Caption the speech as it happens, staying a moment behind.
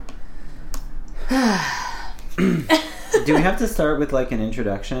Do we have to start with like an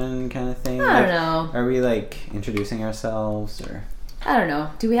introduction kind of thing? I don't know. Are we like introducing ourselves or? I don't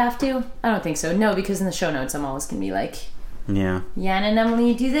know. Do we have to? I don't think so. No, because in the show notes I'm always going to be like, Yeah. Yan and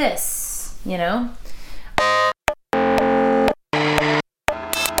Emily do this, you know?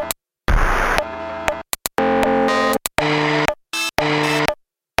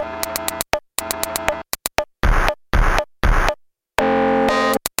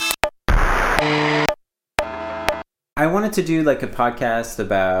 I wanted to do like a podcast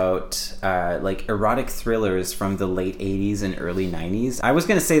about like erotic thrillers from the late 80s and early 90s. I was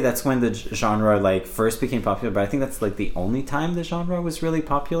going to say that's when the genre like first became popular, but I think that's like the only time the genre was really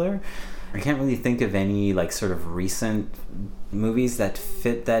popular. I can't really think of any like sort of recent movies that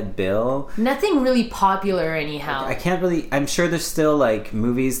fit that bill. Nothing really popular anyhow. I can't really... I'm sure there's still like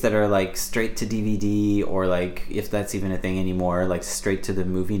movies that are like straight to DVD or like, if that's even a thing anymore, like straight to the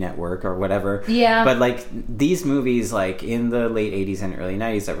movie network or whatever. Yeah. But like these movies like in the late 80s and early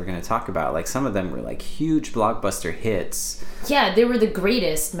 90s that we're going to talk about, like some of them were like huge blockbuster hits. Yeah, they were the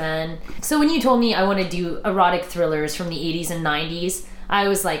greatest, man. So when you told me I want to do erotic thrillers from the 80s and 90s, I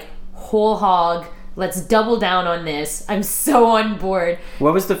was like, whole hog, let's double down on this. I'm so on board.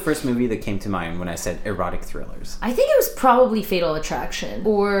 What was the first movie that came to mind when I said erotic thrillers? I think it was probably Fatal Attraction.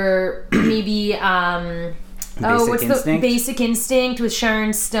 Or maybe, Basic Instinct with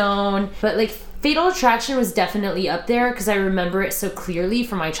Sharon Stone. But like, Fatal Attraction was definitely up there because I remember it so clearly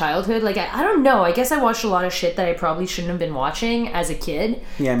from my childhood. Like, I don't know. I guess I watched a lot of shit that I probably shouldn't have been watching as a kid.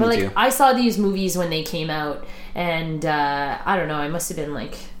 Yeah, but me like, too. I saw these movies when they came out, and I don't know. I must have been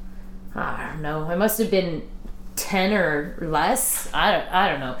like, I don't know. I must have been 10 or less. I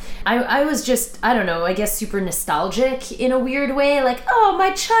don't know. I was just, I don't know, I guess super nostalgic in a weird way. Like, oh,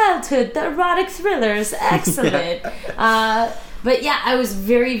 my childhood, the erotic thrillers, excellent. But yeah, I was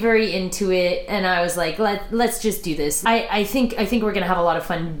very, very into it, and I was like, let's just do this. I think we're gonna have a lot of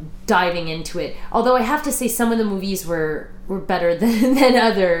fun diving into it. Although I have to say, some of the movies were better than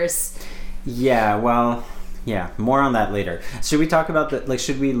others. Yeah, well, yeah, more on that later. Should we talk about the, like,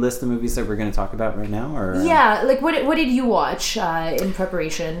 should we list the movies that we're going to talk about right now? Or yeah, like what did you watch in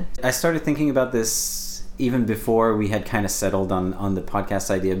preparation? I started thinking about this even before we had kind of settled on the podcast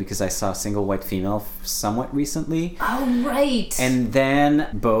idea, because I saw Single White Female somewhat recently. Oh, right. And then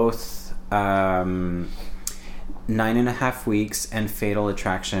both 9.5 Weeks and Fatal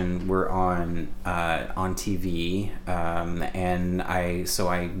Attraction were on TV, and I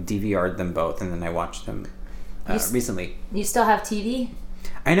DVR'd them both, and then I watched them recently. You still have TV?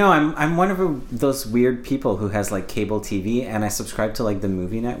 I know. I'm one of those weird people who has like cable TV, and I subscribe to like the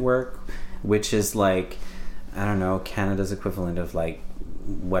Movie Network, which is like, I don't know, Canada's equivalent of like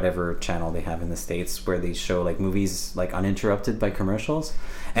whatever channel they have in the States, where they show like movies like uninterrupted by commercials.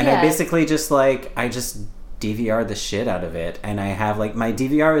 And yeah. I basically just DVR the shit out of it, and I have like, my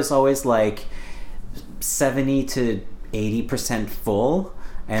DVR is always like 70 to 80% full.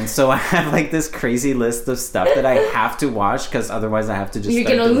 And so I have like this crazy list of stuff that I have to watch, because otherwise I have to just you're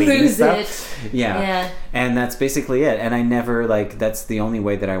start gonna deleting lose stuff. it. Yeah. And that's basically it. And I never like, that's the only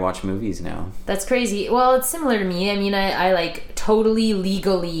way that I watch movies now. That's crazy. Well, it's similar to me. I mean, I like totally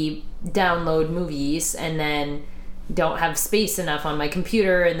legally download movies and then don't have space enough on my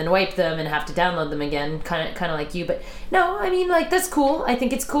computer and then wipe them and have to download them again, kind of like you. But no, I mean, like, that's cool. I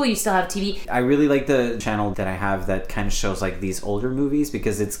think it's cool you still have TV. I really like the channel that I have that kind of shows like these older movies,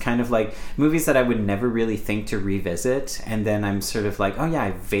 because it's kind of like movies that I would never really think to revisit, and then I'm sort of like, oh yeah,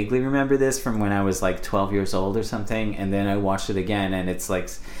 I vaguely remember this from when I was like 12 years old or something, and then I watched it again, and it's like,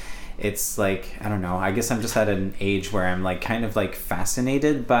 I don't know, I guess I'm just at an age where I'm like kind of like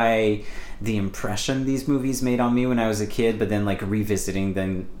fascinated by the impression these movies made on me when I was a kid, but then like revisiting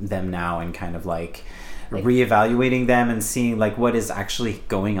them now and kind of like reevaluating them and seeing like what is actually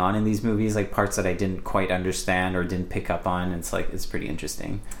going on in these movies, like parts that I didn't quite understand or didn't pick up on. It's like, it's pretty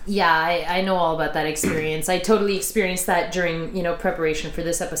interesting. Yeah, I know all about that experience. I totally experienced that during, preparation for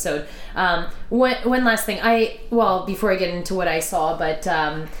this episode. One last thing, before I get into what I saw, but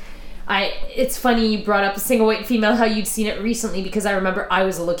it's funny you brought up Single White Female, how you'd seen it recently, because I remember I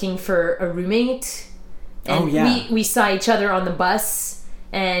was looking for a roommate, and we saw each other on the bus,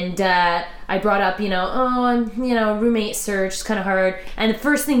 and I brought up, roommate search is kind of hard, and the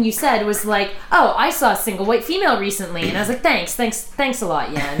first thing you said was like, oh, I saw Single White Female recently, and I was like, thanks a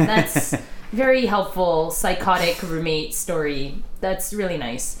lot, Yan. That's very helpful, psychotic roommate story. That's really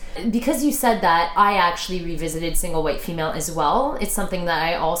nice. Because you said that, I actually revisited Single White Female as well. It's something that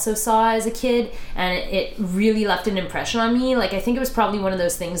I also saw as a kid, and it really left an impression on me. Like, I think it was probably one of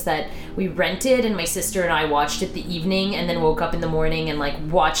those things that we rented, and my sister and I watched it the evening, and then woke up in the morning and like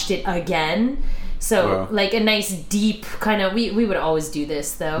watched it again. So Wow. like a nice deep kind of, we would always do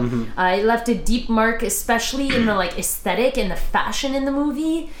this though. It left a deep mark, especially in the like aesthetic and the fashion in the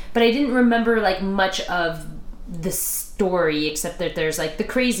movie, but I didn't remember like much of the story except that there's like the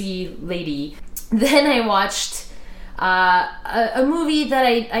crazy lady. Then I watched a movie that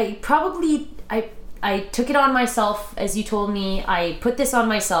I took it on myself, as you told me. I put this on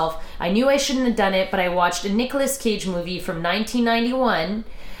myself. I knew I shouldn't have done it, but I watched a Nicolas Cage movie from 1991,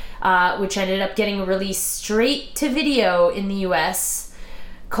 which ended up getting released straight to video in the US,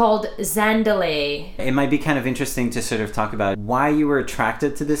 called Zandalay. It might be kind of interesting to sort of talk about why you were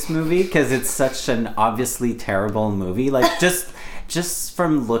attracted to this movie, because it's such an obviously terrible movie. Like, just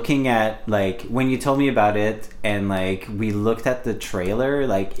from looking at, like, when you told me about it and, like, we looked at the trailer,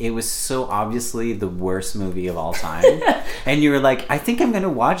 like, it was so obviously the worst movie of all time. And you were like, I think I'm going to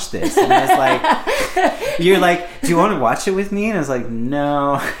watch this. And I was like, you're like, do you want to watch it with me? And I was like,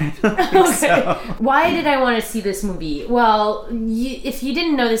 no, I don't think so. Why did I want to see this movie? Well, if you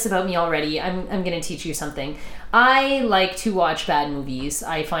didn't know this about me already, I'm going to teach you something. I like to watch bad movies.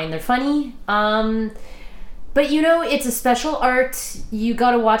 I find they're funny. But you know, it's a special art. You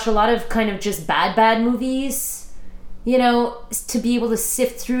gotta watch a lot of kind of just bad movies, you know, to be able to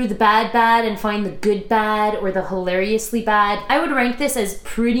sift through the bad and find the good bad or the hilariously bad. I would rank this as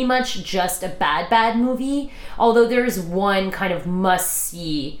pretty much just a bad movie, although there is one kind of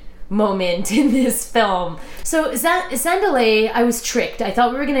must-see moment in this film. So Zandalay, I was tricked. I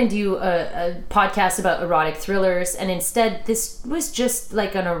thought we were going to do a podcast about erotic thrillers, and instead this was just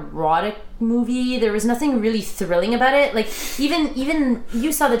like an erotic movie. There was nothing really thrilling about it. Like even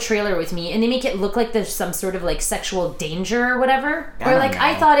you saw the trailer with me, and they make it look like there's some sort of like sexual danger or whatever. Or like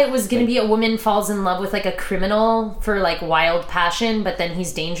I thought it was going to be a woman falls in love with like a criminal for like wild passion, but then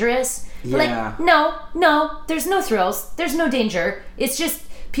he's dangerous. Yeah. Like no, there's no thrills. There's no danger. It's just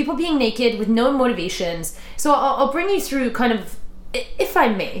people being naked with no motivations. So I'll bring you through kind of, if I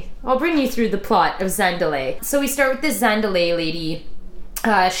may, I'll bring you through the plot of Zandalay. So we start with this Zandalay lady.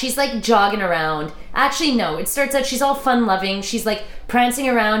 She's like jogging around. Actually, no, it starts out she's all fun-loving. She's like prancing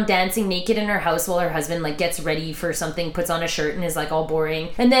around, dancing naked in her house while her husband like gets ready for something, puts on a shirt and is like all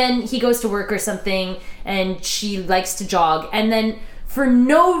boring. And then he goes to work or something and she likes to jog. And then for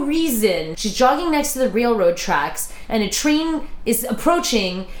no reason, she's jogging next to the railroad tracks and a train is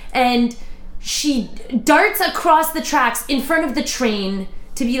approaching and she darts across the tracks in front of the train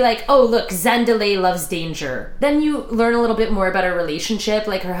to be like, oh, look, Zandalay loves danger. Then you learn a little bit more about her relationship.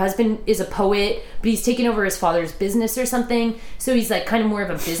 Like, her husband is a poet, but he's taken over his father's business or something. So he's like kind of more of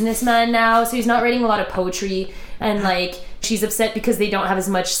a businessman now. So he's not writing a lot of poetry. And like, she's upset because they don't have as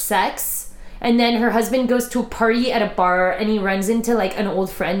much sex. And then her husband goes to a party at a bar and he runs into like an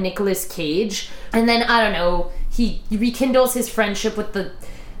old friend, Nicolas Cage. And then, I don't know, he rekindles his friendship with the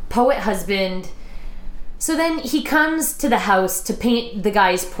poet husband. So then he comes to the house to paint the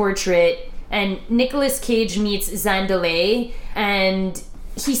guy's portrait, and Nicolas Cage meets Zandalay, and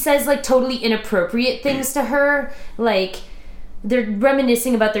he says like totally inappropriate things to her. Like, they're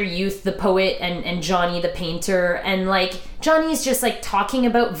reminiscing about their youth, the poet and Johnny the painter, and like Johnny's just like talking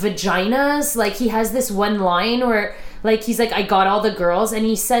about vaginas. Like, he has this one line where like he's like, I got all the girls, and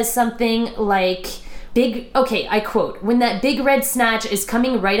he says something like, I quote, when that big red snatch is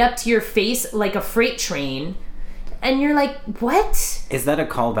coming right up to your face like a freight train. And you're like, what? Is that a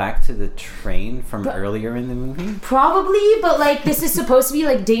callback to the train from earlier in the movie? Probably, but like this is supposed to be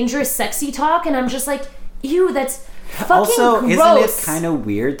like dangerous sexy talk, and I'm just like, ew, that's fucking also, gross. Isn't it kind of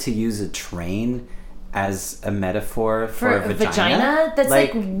weird to use a train as a metaphor for a vagina? That's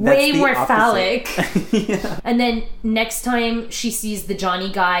like way more phallic. Yeah. And then next time she sees the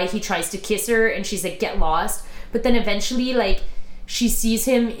Johnny guy, he tries to kiss her and she's like, get lost. But then eventually like she sees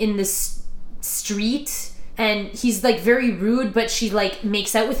him in this street and he's like very rude, but she like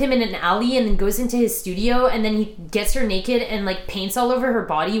makes out with him in an alley and then goes into his studio, and then he gets her naked and like paints all over her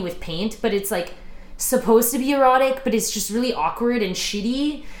body with paint, but it's like supposed to be erotic, but it's just really awkward and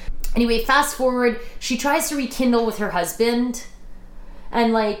shitty. Anyway, fast forward, she tries to rekindle with her husband,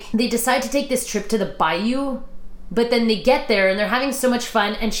 and like they decide to take this trip to the bayou, but then they get there and they're having so much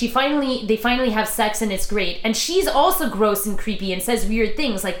fun, and they finally have sex and it's great. And she's also gross and creepy and says weird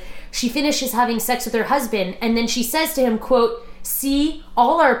things. Like, she finishes having sex with her husband and then she says to him, quote, see,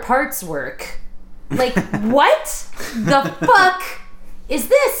 all our parts work. Like, what the fuck is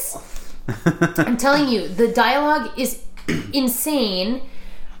this? I'm telling you, the dialogue is insane.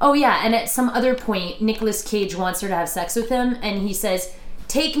 Oh yeah, and at some other point, Nicolas Cage wants her to have sex with him, and he says,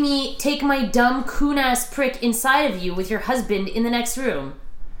 take my dumb coon-ass prick inside of you with your husband in the next room.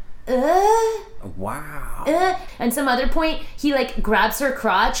 Wow. And some other point, he like grabs her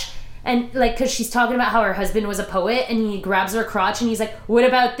crotch, And, like, because she's talking about how her husband was a poet, and he grabs her crotch and he's like, what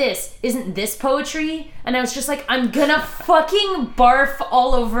about this? Isn't this poetry? And I was just like, I'm gonna fucking barf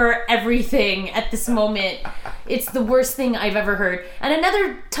all over everything at this moment. It's the worst thing I've ever heard. And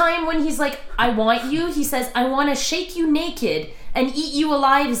another time when he's like, I want you, he says, I want to shake you naked and eat you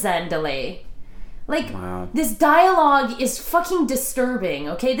alive, Zandalay. Like, wow. This dialogue is fucking disturbing,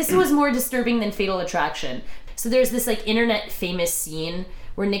 okay? This was more disturbing than Fatal Attraction. So there's this, like, internet famous scene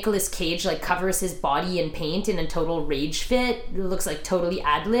where Nicolas Cage, like, covers his body in paint in a total rage fit. It looks, like, totally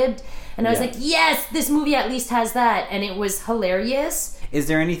ad-libbed. And I was like, yes, this movie at least has that. And it was hilarious. Is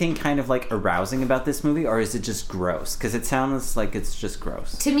there anything kind of, like, arousing about this movie, or is it just gross? Because it sounds like it's just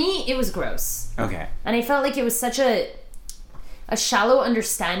gross. To me, it was gross. Okay. And I felt like it was such a shallow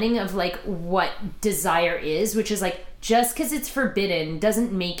understanding of, like, what desire is, which is, like, just because it's forbidden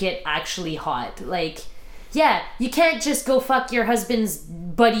doesn't make it actually hot. Like, yeah, you can't just go fuck your husband's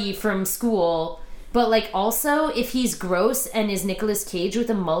buddy from school, but, like, also, if he's gross and is Nicolas Cage with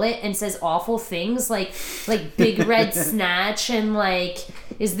a mullet and says awful things like big red snatch and, like,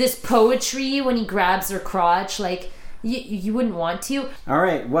 is this poetry when he grabs her crotch, like, you wouldn't want to. All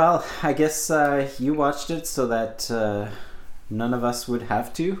right, well, I guess you watched it so that none of us would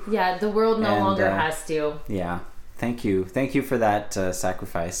have to. Yeah, the world no longer has to. Yeah, thank you for that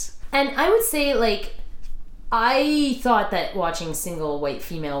sacrifice. And I would say, like, I thought that watching Single White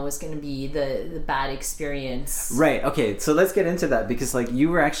Female was going to be the bad experience. Right, okay, so let's get into that, because, like, you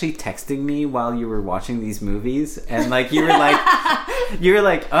were actually texting me while you were watching these movies, and, like, you were like,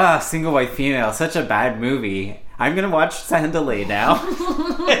 Single White Female, such a bad movie. I'm going to watch Zandalay now.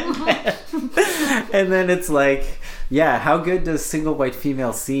 And then it's like, yeah, how good does Single White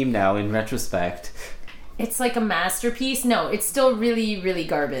Female seem now in retrospect? It's like a masterpiece. No, it's still really, really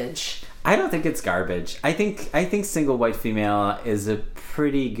garbage. I don't think it's garbage. I think Single White Female is a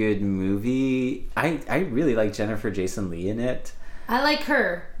pretty good movie. I really like Jennifer Jason Leigh in it. I like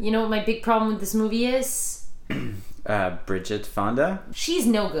her. You know what my big problem with this movie is? Bridget Fonda. She's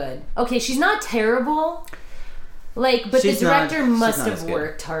no good. Okay, she's not terrible. Like, but the director must have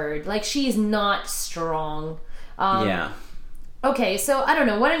worked hard. Like, she's not strong. Yeah. Okay, so I don't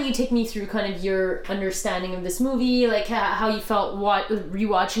know. Why don't you take me through kind of your understanding of this movie, like how you felt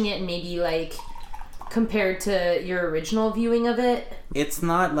rewatching it, and maybe like compared to your original viewing of it? It's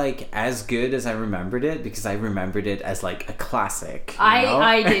not like as good as I remembered it, because I remembered it as like a classic.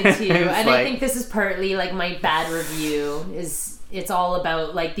 I did too, and like, I think this is partly like my bad review. It's all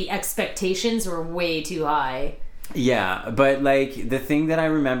about like the expectations were way too high. Yeah, but like the thing that I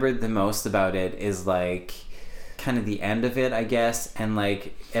remembered the most about it is like kind of the end of it, I guess, and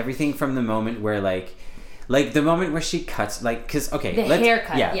like everything from the moment where like the moment where she cuts, like, because okay, the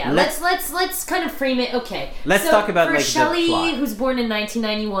haircut. Yeah. Let's kind of frame it. Okay, let's talk about for like Shelley, the plot. Who's born in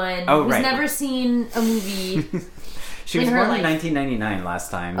 1991, who's never seen a movie. She was born in 1999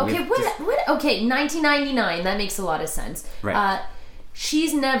 last time. Okay, okay, 1999. That makes a lot of sense. Right.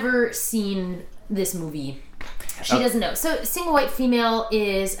 She's never seen this movie. She doesn't know. So, Single White Female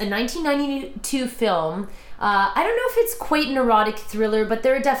is a 1992 film. I don't know if it's quite an erotic thriller, but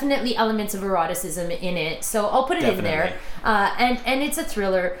there are definitely elements of eroticism in it. So I'll put it in there. And it's a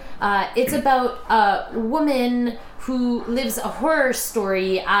thriller. It's about a woman who lives a horror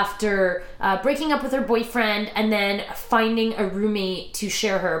story after breaking up with her boyfriend and then finding a roommate to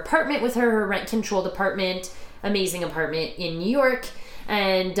share her apartment with her rent-controlled apartment, amazing apartment in New York.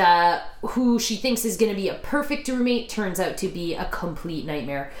 And who she thinks is going to be a perfect roommate turns out to be a complete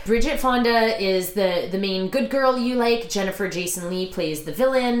nightmare. Bridget Fonda is the main good girl you like. Jennifer Jason Leigh plays the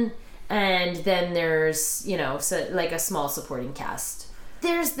villain. And then there's, like a small supporting cast.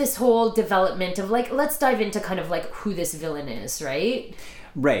 There's this whole development of, like, let's dive into kind of, like, who this villain is, right?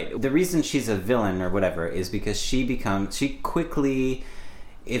 Right. The reason she's a villain or whatever is because it becomes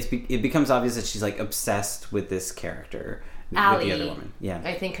obvious that she's, like, obsessed with this character. Allie. With the other woman. Yeah.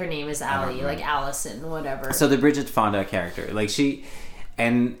 I think her name is Allie, like Allison, whatever. So the Bridget Fonda character, like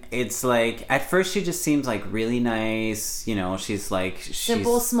and it's like, at first she just seems like really nice, she's like...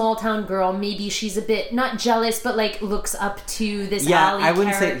 Simple small town girl, maybe she's a bit, not jealous, but like looks up to this Allie I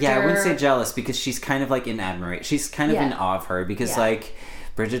wouldn't character. say jealous, because she's kind of like in admiration. She's kind of in awe of her, because like...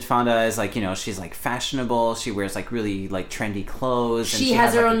 Bridget Fonda is like, she's like fashionable. She wears like really like trendy clothes. She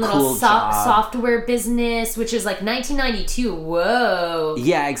has her own little software business, which is like 1992. Whoa.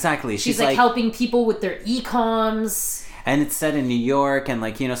 Yeah, exactly. She's like helping people with their e-coms. and it's set in New York, and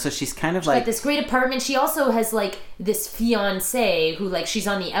like, you know, so she's kind of She's like got this great apartment. She also has like this fiance who like she's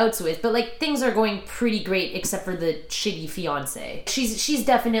on the outs with, but like things are going pretty great except for the shitty fiance. She's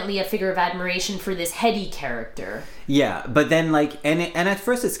definitely a figure of admiration for this Hetty character. Yeah, but then like and at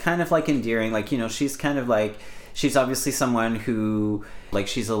first it's kind of like endearing, like, you know, she's kind of like, she's obviously someone who like,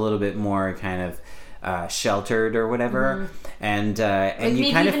 she's a little bit more kind of sheltered or whatever, and Like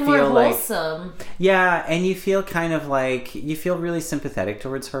you kind of even feel more like wholesome. yeah, and you feel kind of like, you feel really sympathetic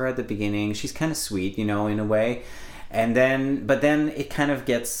towards her at the beginning. She's kind of sweet, you know, in a way, and then but then it kind of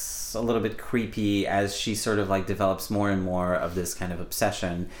gets a little bit creepy as she sort of like develops more and more of this kind of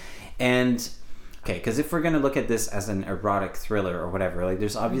obsession. And okay, because if we're going to look at this as an erotic thriller or whatever, like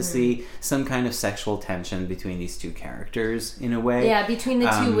there's obviously some kind of sexual tension between these two characters in a way. Yeah, between the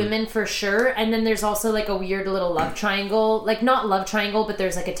two women for sure. And then there's also like a weird little love triangle. Like not love triangle, but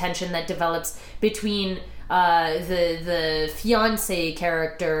there's like a tension that develops between the fiance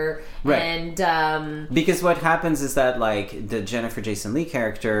character and because what happens is that like the Jennifer Jason Leigh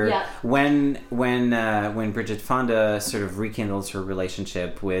character, when Bridget Fonda sort of rekindles her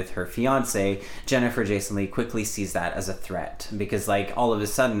relationship with her fiance, Jennifer Jason Leigh quickly sees that as a threat, because like all of a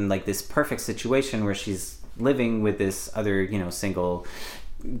sudden like this perfect situation where she's living with this other, you know, single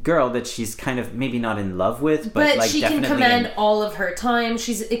girl that she's kind of maybe not in love with, but like she definitely can command all of her time.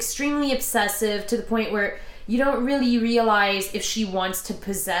 She's extremely obsessive to the point where you don't really realize if she wants to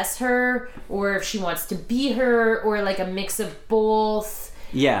possess her or if she wants to be her, or like a mix of both.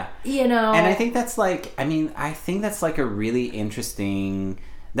 Yeah, you know. And I think that's like, I mean, I think that's like a really interesting,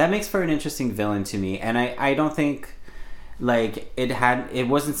 that makes for an interesting villain to me. And I don't think like it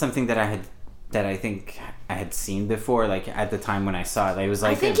wasn't something that I think I had seen before, like at the time when I saw it. It was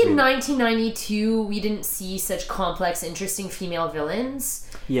like, I think in 1992 we didn't see such complex, interesting female villains.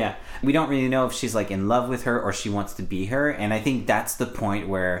 Yeah, we don't really know if she's like in love with her or she wants to be her, and I think that's the point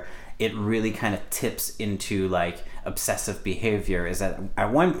where it really kind of tips into like obsessive behavior. Is that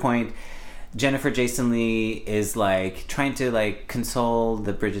at one point Jennifer Jason Leigh is like trying to like console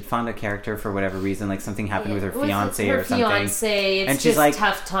the Bridget Fonda character for whatever reason, like something happened with her fiance or something. It's and she's just like,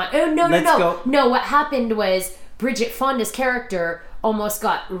 tough time. Oh no! What happened was Bridget Fonda's character almost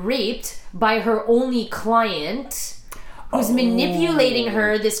got raped by her only client, who's manipulating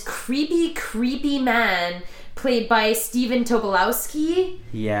her. This creepy man played by Steven Tobolowsky.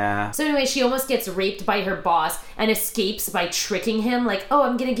 Yeah. So anyway, she almost gets raped by her boss and escapes by tricking him, like, oh,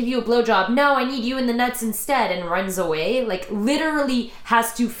 I'm gonna give you a blowjob. No, I need you in the nuts instead, and runs away. Like, literally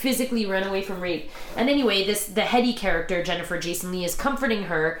has to physically run away from rape. And anyway, the Hetty character, Jennifer Jason Leigh, is comforting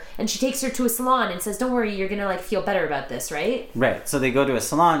her, and she takes her to a salon and says, don't worry, you're gonna, like, feel better about this, right? Right. So they go to a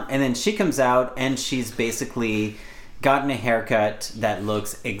salon, and then she comes out, and she's basically gotten a haircut that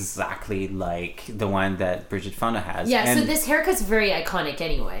looks exactly like the one that Bridget Fonda has. Yeah, and so this haircut's very iconic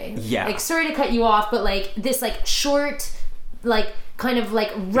anyway. Yeah. Like, sorry to cut you off, but like this like short, like kind of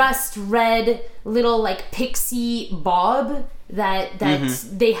like rust red little like pixie bob that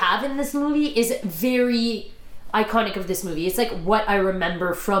they have in this movie is very iconic of this movie. It's like what I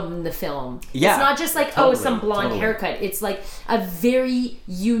remember from the film. Yeah. It's not just like, some blonde haircut. It's like a very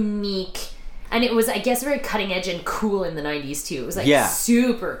unique. And it was, I guess, very cutting edge and cool in the 90s, too. It was, like,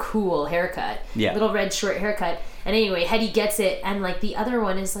 super cool haircut. Yeah. Little red short haircut. And anyway, Hetty gets it, and, like, the other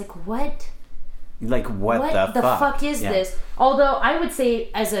one is like, what? Like, what the fuck is this? Although, I would say,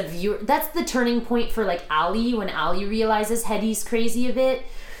 as a viewer, that's the turning point for, like, Allie, when Allie realizes Hetty's crazy a bit.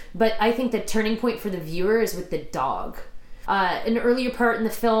 But I think the turning point for the viewer is with the dog. An earlier part in the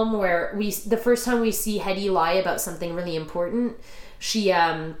film where the first time we see Hetty lie about something really important,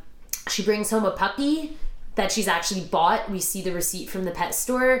 she brings home a puppy that she's actually bought. We see the receipt from the pet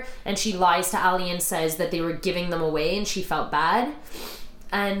store, and she lies to Allie and says that they were giving them away and she felt bad.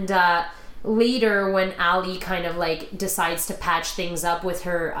 And later, when Allie kind of like decides to patch things up with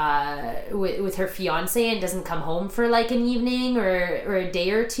her with her fiance and doesn't come home for like an evening or a day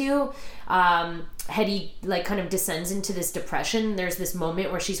or two, Hetty like kind of descends into this depression. There's this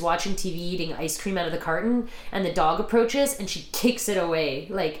moment where she's watching TV eating ice cream out of the carton, and the dog approaches and she kicks it away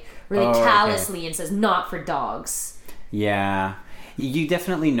like really callously and says, not for dogs. Yeah, you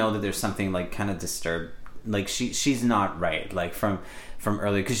definitely know that there's something like kind of disturbed, like she's not right, like from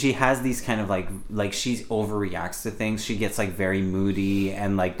earlier, because she has these kind of like she overreacts to things. She gets like very moody,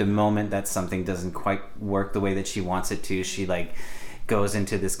 and like the moment that something doesn't quite work the way that she wants it to, she like goes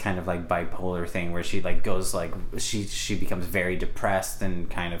into this kind of like bipolar thing where she like goes like she becomes very depressed and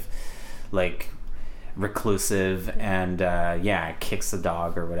kind of like reclusive and kicks the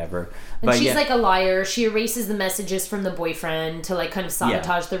dog or whatever. And but she's like a liar. She erases the messages from the boyfriend to like kind of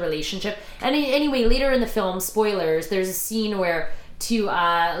sabotage the relationship. And anyway, later in the film, spoilers, there's a scene where to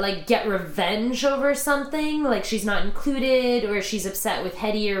like get revenge over something, like she's not included or she's upset with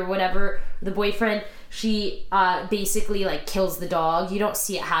Hetty or whatever, the boyfriend, she basically like kills the dog. You don't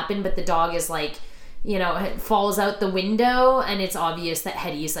see it happen, but the dog is like, you know, it falls out the window, and it's obvious that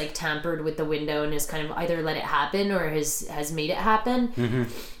Hetty's like tampered with the window and has kind of either let it happen or has made it happen. Mm-hmm.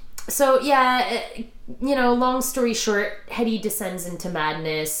 So yeah, you know, long story short, Hetty descends into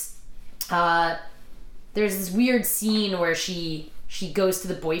madness. There's this weird scene where she goes to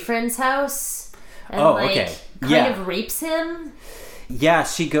the boyfriend's house and kind of rapes him. Yeah,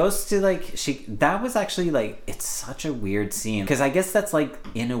 she goes to that was actually like, it's such a weird scene because I guess that's like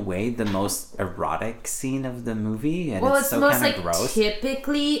in a way the most erotic scene of the movie, and it's so kind of gross.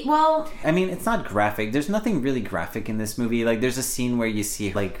 Typically, well, I mean, it's not graphic. There's nothing really graphic in this movie. Like, there's a scene where you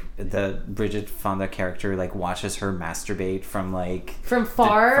see like the Bridget Fonda character like watches her masturbate from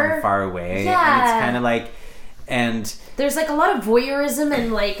far away, and it's kind of like. And there's like a lot of voyeurism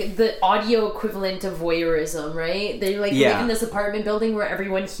and like the audio equivalent of voyeurism, right? They like live in this apartment building where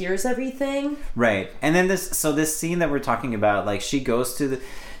everyone hears everything. Right. And then this scene that we're talking about, like she goes to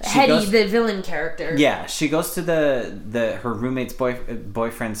Hetty, the villain character. Yeah, she goes to her roommate's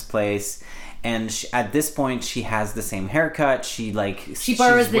boyfriend's place, and at this point she has the same haircut. She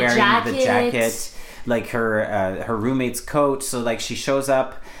borrows the jacket, like her roommate's coat. So like she shows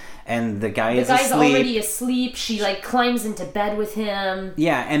up. And the guy's already asleep. She like climbs into bed with him.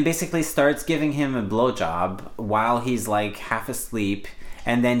 Yeah, and basically starts giving him a blowjob while he's like half asleep.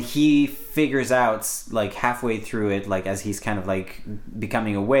 And then he figures out like halfway through it, like as he's kind of like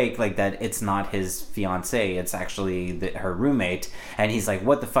becoming awake, like that it's not his fiance, it's actually her roommate. And he's like,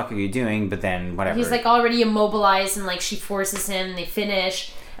 "What the fuck are you doing?" But then whatever. He's like already immobilized, and like she forces him. They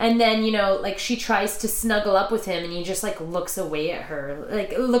finish. And then, you know, like she tries to snuggle up with him and he just like looks away at her,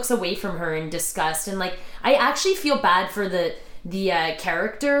 like looks away from her in disgust. And like, I actually feel bad for the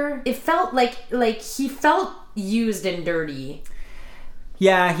character. It felt like he felt used and dirty.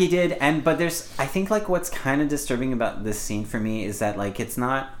 Yeah, he did. But I think like what's kind of disturbing about this scene for me is that like it's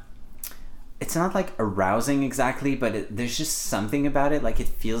not like arousing exactly, but there's just something about it. Like it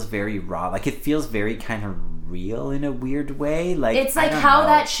feels very raw. Like it feels very kind of real in a weird way. Like it's like how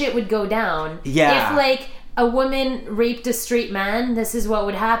that shit would go down. Yeah. If like a woman raped a straight man, this is what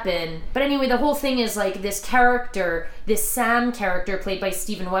would happen. But anyway, the whole thing is like this character, this Sam character played by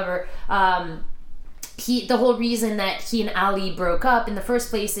Steven Weber, the whole reason that he and Ali broke up in the first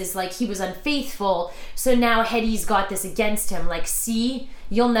place is like he was unfaithful. So now Hetty's got this against him. Like, see,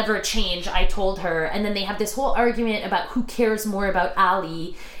 you'll never change, I told her. And then they have this whole argument about who cares more about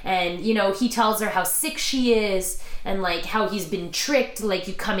Ali. And, you know, he tells her how sick she is and like how he's been tricked. Like,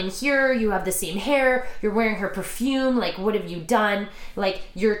 you come in here, you have the same hair, you're wearing her perfume. Like, what have you done? Like,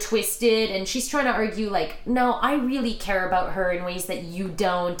 you're twisted. And she's trying to argue like, no, I really care about her in ways that you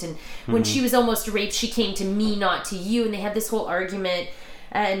don't. And when she was almost raped, she came to me, not to you. And they have this whole argument,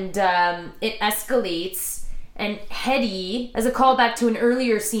 and it escalates. And Hetty, as a callback to an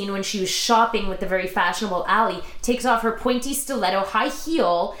earlier scene when she was shopping with the very fashionable Ali, takes off her pointy stiletto high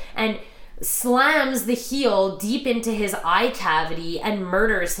heel and slams the heel deep into his eye cavity and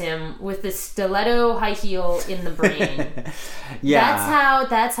murders him with the stiletto high heel in the brain. Yeah.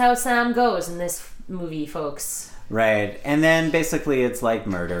 That's how Sam goes in this movie, folks. Right. And then basically it's like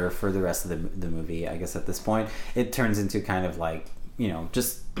murder for the rest of the movie, I guess at this point. It turns into kind of like, you know,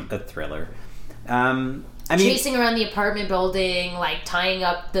 just a thriller. I mean, chasing around the apartment building, like tying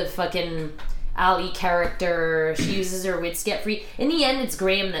up the fucking Ali character. She uses her wits to get free. In the end, it's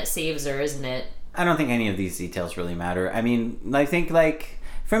Graham that saves her, isn't it? I don't think any of these details really matter. I mean, I think like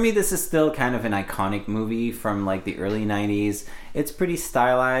for me, this is still kind of an iconic movie from like the early 90s. It's pretty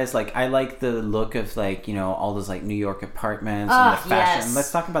stylized. Like I like the look of like, you know, all those like New York apartments and the fashion. Yes.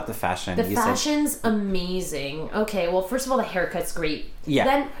 Let's talk about the fashion. The fashion's amazing. Okay, well, first of all, the haircut's great. Yeah.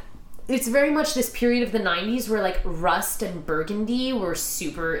 Then it's very much this period of the 90s where like rust and burgundy were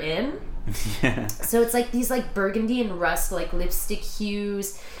super in. Yeah. So it's like these like burgundy and rust like lipstick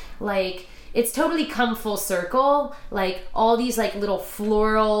hues. Like it's totally come full circle. Like all these like little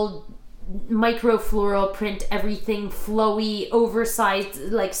floral, micro floral print, everything flowy, oversized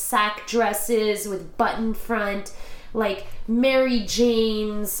like sack dresses with button front, like Mary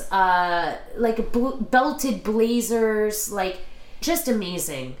Jane's, like belted blazers, like just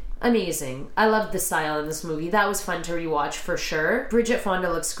amazing. Amazing. I loved the style in this movie. That was fun to rewatch for sure. Bridget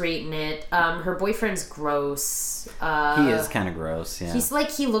Fonda looks great in it. Her boyfriend's gross. He is kind of gross, yeah.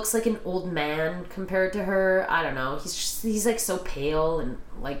 He looks like an old man compared to her. I don't know. He's like so pale and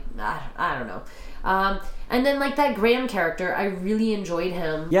like, I don't know. And then like that Graham character, I really enjoyed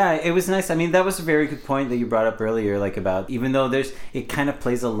him. Yeah, it was nice. I mean, that was a very good point that you brought up earlier, like about, even though it kind of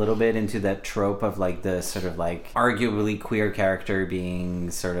plays a little bit into that trope of like the sort of like arguably queer character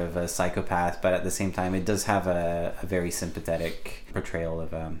being sort of a psychopath, but at the same time it does have a very sympathetic portrayal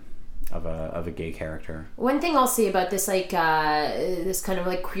of a gay character. One thing I'll say about this this kind of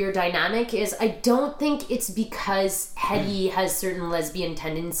like queer dynamic is I don't think it's because Hetty has certain lesbian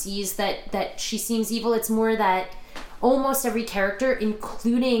tendencies that she seems evil. It's more that almost every character,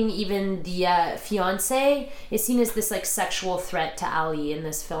 including even the fiance, is seen as this like sexual threat to Ali in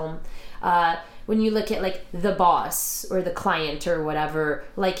this film. When you look at like the boss or the client or whatever,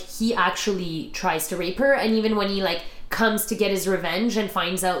 like he actually tries to rape her, and even when he like comes to get his revenge and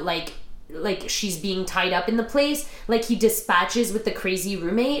finds out like she's being tied up in the place, like he dispatches with the crazy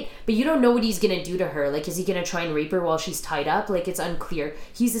roommate, but you don't know what he's gonna do to her. Like, is he gonna try and rape her while she's tied up? Like, it's unclear.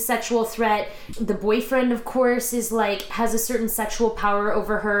 He's a sexual threat. The boyfriend, of course, is like has a certain sexual power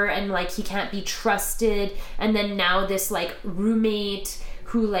over her, and like he can't be trusted. And then now this like roommate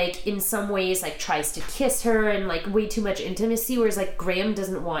who like in some ways like tries to kiss her, and like way too much intimacy, whereas like Graham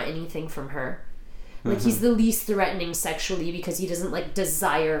doesn't want anything from her. Like, he's the least threatening sexually because he doesn't, like,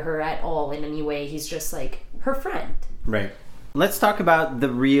 desire her at all in any way. He's just, like, her friend. Right. Let's talk about the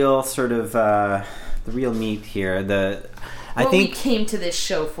real sort of, the real meat here. I think we came to this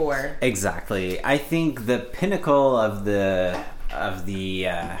show for. Exactly. I think the pinnacle of the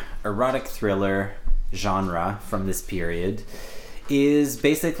erotic thriller genre from this period is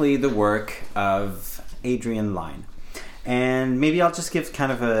basically the work of Adrian Lyne. And maybe I'll just give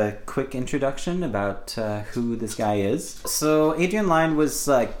kind of a quick introduction about who this guy is. So Adrian Lyne was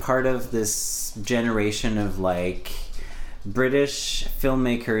like part of this generation of like British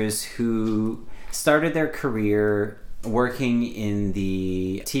filmmakers who started their career working in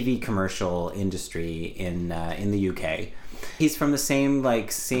the TV commercial industry in the UK. He's from the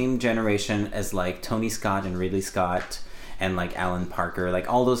same generation as like Tony Scott and Ridley Scott and like Alan Parker.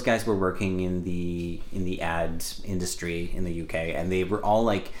 Like all those guys were working in the ad industry in the UK, and they were all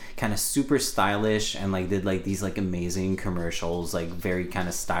like kind of super stylish and like did like these like amazing commercials, like very kind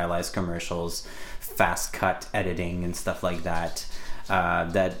of stylized commercials, fast cut editing and stuff like that.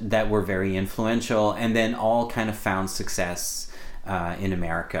 That were very influential, and then all kind of found success in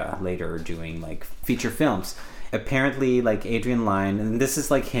America later doing like feature films. Apparently, like Adrian Lyne, and this is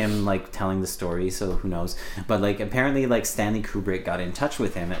like him like telling the story, so who knows, but like apparently like Stanley Kubrick got in touch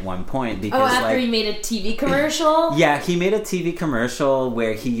with him at one point because after he made a TV commercial. Yeah, he made a TV commercial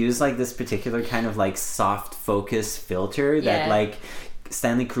where he used like this particular kind of like soft focus filter that like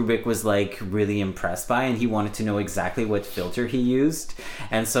Stanley Kubrick was like really impressed by, and he wanted to know exactly what filter he used.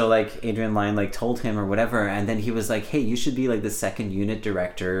 And so like Adrian Lyne like told him or whatever, and then he was like, hey, you should be like the second unit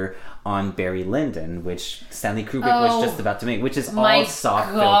director on Barry Lyndon, which Stanley Kubrick was just about to make, which is all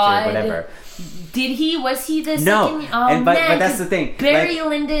soft filter, whatever. Was he the no. second? Oh, but that's the thing. Barry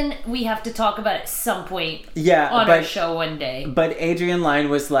Lyndon, we have to talk about at some point on our show one day. But Adrian Lyne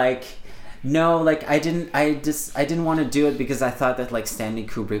was like, no, like I didn't want to do it because I thought that like Stanley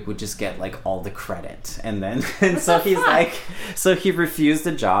Kubrick would just get like all the credit, and then so he's like, so he refused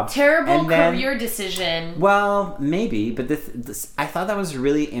the job. Terrible career decision. Well, maybe, but this I thought that was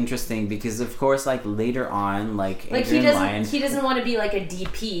really interesting because of course like later on like Adrian Lyne, he doesn't want to be like a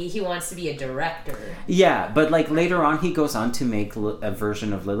DP, he wants to be a director. Yeah, but like later on he goes on to make a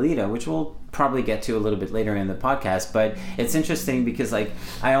version of Lolita, which we'll probably get to a little bit later in the podcast, but it's interesting because like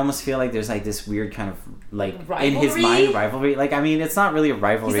I almost feel like there's like this weird kind of like rivalry? In his mind rivalry. Like I mean it's not really a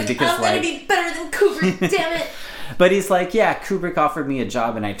rivalry, he's like, because I'm gonna be better than Kubrick, damn it. But he's like, yeah, Kubrick offered me a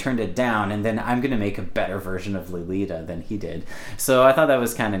job and I turned it down, and then I'm gonna make a better version of Lolita than he did. So I thought that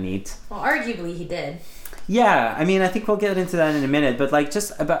was kind of neat. Well, arguably he did. Yeah, I mean, I think we'll get into that in a minute, but like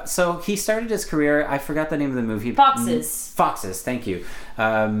just about, so he started his career, I forgot the name of the movie. Foxes, thank you.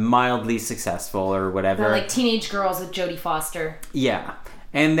 Mildly Successful or whatever. Like Teenage Girls with Jodie Foster. Yeah.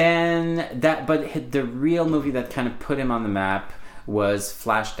 And then but the real movie that kind of put him on the map was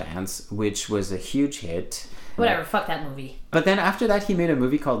Flashdance, which was a huge hit. Whatever, fuck that movie. But then after that, he made a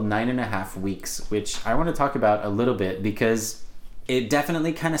movie called 9.5 Weeks, which I want to talk about a little bit because it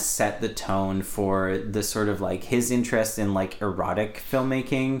definitely kind of set the tone for the sort of like his interest in like erotic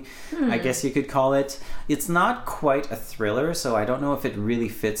filmmaking, I guess you could call it. It's not quite a thriller, so I don't know if it really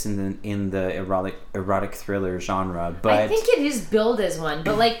fits in the erotic thriller genre, but I think it is billed as one,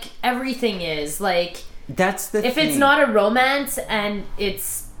 but like everything is like, that's the if thing. it's not a romance and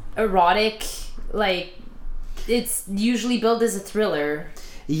it's erotic, like it's usually billed as a thriller.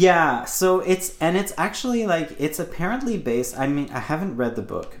 Yeah, so it's actually like, it's apparently based, I mean, I haven't read the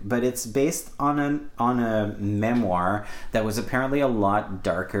book, but it's based on a memoir that was apparently a lot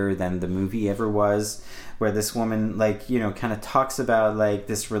darker than the movie ever was, where this woman, like, you know, kind of talks about like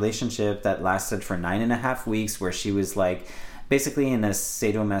this relationship that lasted for 9.5 weeks, where she was like basically in a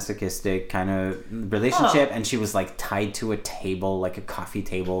sadomasochistic kind of relationship, and she was like tied to a table, like a coffee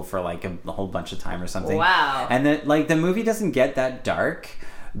table, for like a whole bunch of time or something. Wow. And then like the movie doesn't get that dark,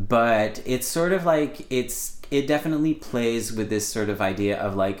 but it's sort of like it definitely plays with this sort of idea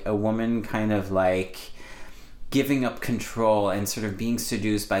of like a woman kind of like giving up control and sort of being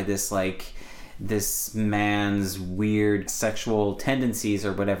seduced by this man's weird sexual tendencies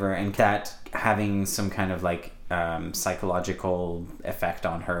or whatever, and that having some kind of like psychological effect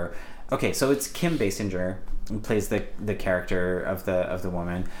on her. Okay, so it's Kim Basinger who plays the character of the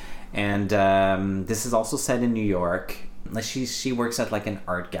woman, and this is also set in New York. Like she works at like an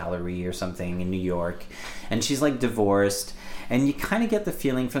art gallery or something in New York, and she's like divorced, and you kind of get the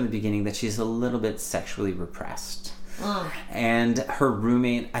feeling from the beginning that she's a little bit sexually repressed. And her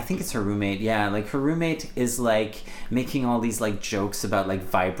roommate, I think it's her roommate, yeah, like her roommate is like making all these like jokes about like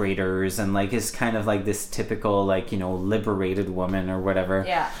vibrators, and like is kind of like this typical like, you know, liberated woman or whatever.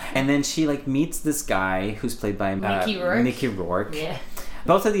 Yeah. And then she like meets this guy who's played by Mickey Rourke. Yeah.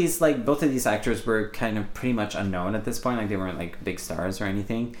 Both of these actors were kind of pretty much unknown at this point. Like they weren't like big stars or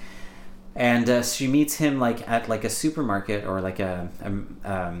anything. And she meets him like at like a supermarket or like a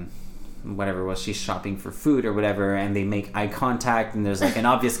whatever it was, she's shopping for food or whatever, and they make eye contact, and there's like an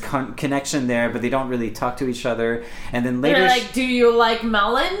obvious connection there, but they don't really talk to each other. And then later, they're like, do you like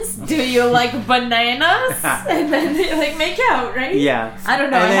melons? Do you like bananas? And then they like make out, right? Yeah. I don't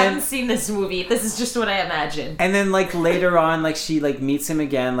know. And I then, haven't seen this movie. This is just what I imagine. And then like later on, like she like meets him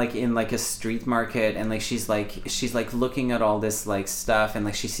again, like in like a street market, and like she's like looking at all this like stuff, and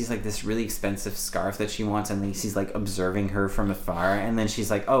like she sees like this really expensive scarf that she wants, and like he's like observing her from afar, and then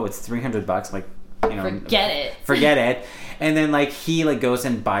she's like, oh, it's $300, like, you know, forget it. And then like he like goes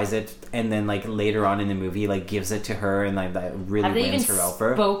and buys it, and then like later on in the movie like gives it to her, and like that really wins her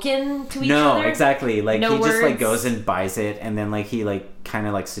over. Spoken to each no other? Exactly, like no he words. just like goes and buys it, and then like he like kind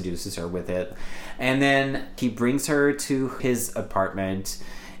of like seduces her with it, and then he brings her to his apartment,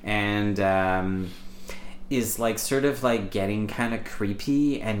 and is like sort of like getting kind of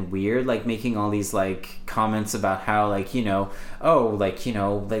creepy and weird, like making all these like comments about how like, you know, oh, like, you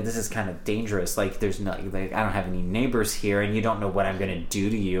know, like this is kind of dangerous, like there's no, like I don't have any neighbors here, and you don't know what I'm gonna do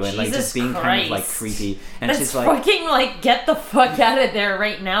to you, and Jesus like just being Christ. kind of like creepy. And That's she's like, fucking like, get the fuck out of there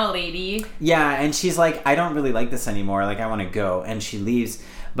right now, lady. yeah, and she's like, I don't really like this anymore, like I want to go, and she leaves.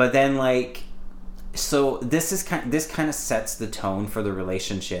 But then like, so this kind of sets the tone for the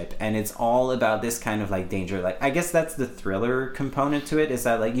relationship, and it's all about this kind of like danger. Like I guess that's the thriller component to it, is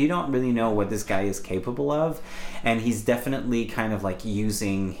that like you don't really know what this guy is capable of, and he's definitely kind of like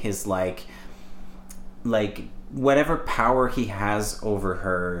using his like whatever power he has over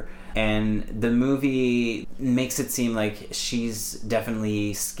her. And the movie makes it seem like she's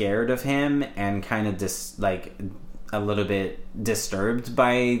definitely scared of him and kind of a little bit disturbed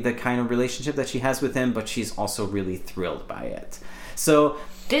by the kind of relationship that she has with him, but she's also really thrilled by it. So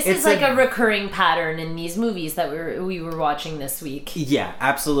this is like a recurring pattern in these movies that we were watching this week. Yeah,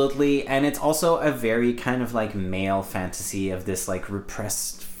 absolutely. And it's also a very kind of like male fantasy of this like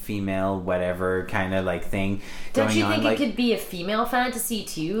repressed female whatever kind of like thing Don't going you on. think Like, it could be a female fantasy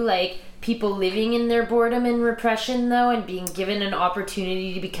too? Like people living in their boredom and repression though, and being given an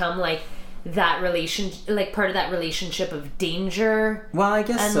opportunity to become like that like part of that relationship of danger. well, I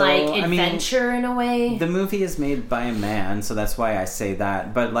guess and so. like adventure in a way. The movie is made by a man, so that's why I say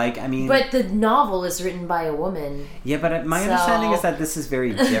that. But like, I mean, but the novel is written by a woman. yeah, but my understanding is that this is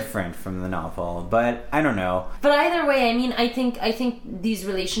very different from the novel. But I don't know. But either way, I mean, I think these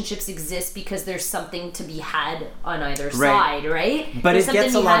relationships exist because there's something to be had on either side, right? But there's it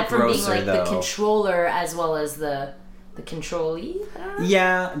gets a lot from being grosser, like though. the controller as well as the controllee.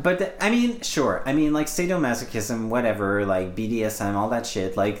 Yeah, but I mean, sure. I mean, like sadomasochism, whatever, like BDSM, all that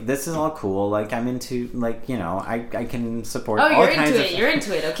shit. Like this is all cool. Like I'm into, like, you know, I can support. Oh, all you're kinds into of, it. You're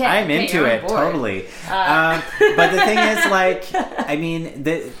into it. Okay, I'm okay, into you're on it board. totally. But the thing is, like, I mean,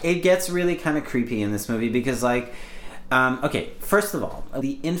 it gets really kind of creepy in this movie because, like, Okay, first of all,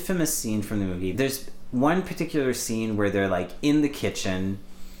 the infamous scene from the movie. There's one particular scene where they're like in the kitchen,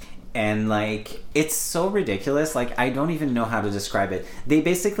 and like it's so ridiculous. Like I don't even know how to describe it. They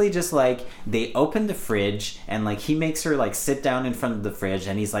basically just like they open the fridge, and like he makes her like sit down in front of the fridge,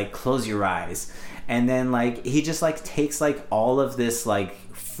 and he's like, close your eyes, and then like he just like takes like all of this like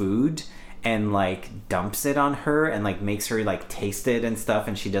food and like dumps it on her and like makes her like taste it and stuff,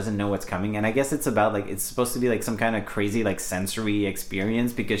 and she doesn't know what's coming. And I guess it's about like it's supposed to be like some kind of crazy like sensory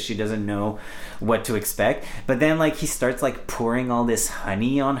experience because she doesn't know what to expect. But then like he starts like pouring all this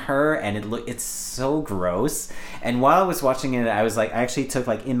honey on her, and it's so gross. And while I was watching it, I was like, I actually took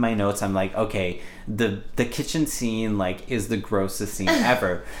like in my notes, I'm like, okay, the kitchen scene like is the grossest scene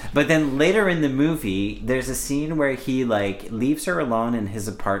ever. But then later in the movie, there's a scene where he like leaves her alone in his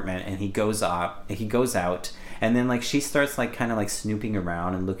apartment, and he goes out, and then like she starts like kind of like snooping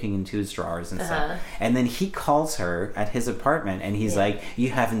around and looking into his drawers and stuff. And then he calls her at his apartment, and he's like,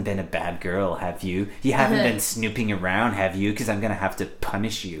 you haven't been a bad girl, have you? You haven't been snooping around, have you? Because I'm gonna have to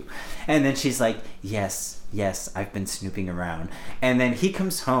punish you. And then she's like, yes, I've been snooping around. And then he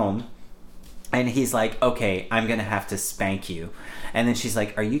comes home, and he's like, okay, I'm gonna have to spank you. And then she's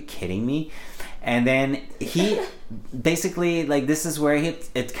like, are you kidding me? And then he basically, like, this is where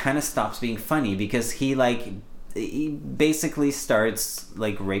it kind of stops being funny, because he basically starts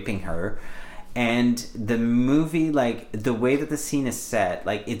like raping her. And the movie, like the way that the scene is set,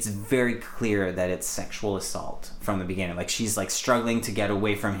 like it's very clear that it's sexual assault from the beginning. Like she's like struggling to get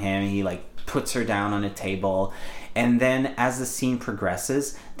away from him. He like puts her down on a table, and then as the scene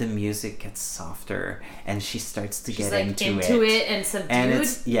progresses, the music gets softer, and she starts to get like into it and subdued. And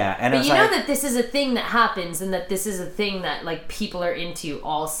it's, yeah, and but you know that this is a thing that happens, and that this is a thing that like people are into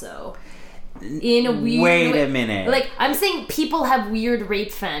also. In a weird Wait way. a minute. Like, I'm saying people have weird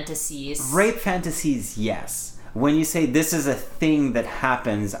rape fantasies. Rape fantasies, yes. When you say this is a thing that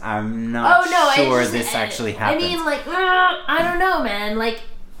happens, I'm not sure this actually happens. I mean, like, I don't know, man. Like,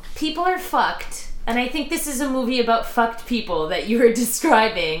 people are fucked. And I think this is a movie about fucked people that you were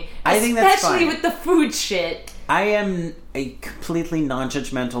describing. I think that's fine. Especially with the food shit. I am a completely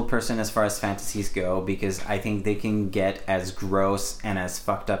non-judgmental person as far as fantasies go, because I think they can get as gross and as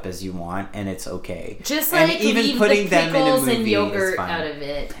fucked up as you want, and it's okay. Just like and even leave putting the them in a pickles movie and yogurt is fine. out of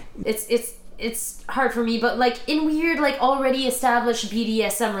it. It's hard for me, but like in weird, like already established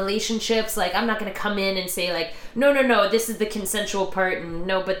BDSM relationships, like I'm not gonna come in and say like, no, this is the consensual part, and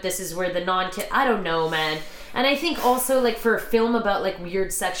no, but this is where the I don't know, man. And I think also like for a film about like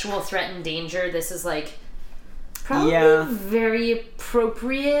weird sexual threat and danger, this is like probably very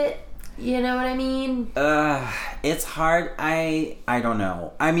appropriate. You know what I mean? It's hard. I don't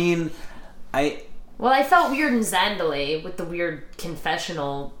know. I mean, I felt weird in Zandalay with the weird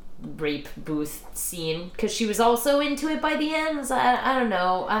confessional rape booth scene, because she was also into it by the end. So I don't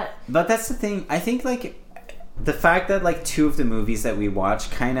know. But that's the thing. I think like the fact that like two of the movies that we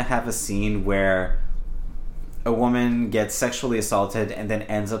watch kind of have a scene where a woman gets sexually assaulted and then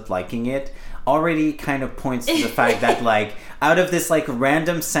ends up liking it already kind of points to the fact that like out of this like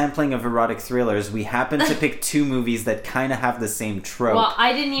random sampling of erotic thrillers, we happen to pick two movies that kind of have the same trope. Well,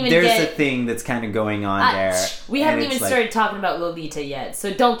 I didn't even There's a thing that's kind of going on there. We haven't even started talking about Lolita yet,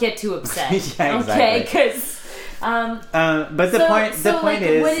 so don't get too upset. Yeah, exactly. Okay, because but the point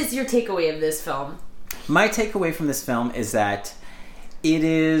is, what is your takeaway of this film? My takeaway from this film is that it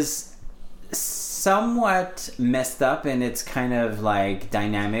is somewhat messed up in its kind of like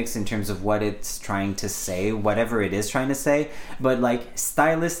dynamics in terms of what it's trying to say, whatever it is trying to say, but like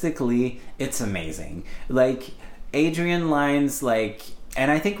stylistically it's amazing. Like Adrian Lyne's like, and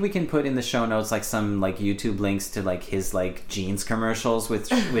I think we can put in the show notes like some like YouTube links to like his like jeans commercials,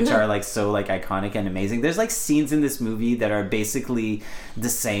 which are like so like iconic and amazing. There's like scenes in this movie that are basically the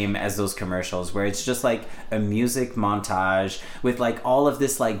same as those commercials, where it's just like a music montage with like all of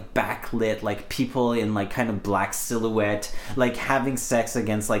this like backlit like people in like kind of black silhouette like having sex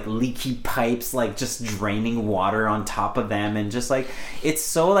against like leaky pipes, like just draining water on top of them, and just like it's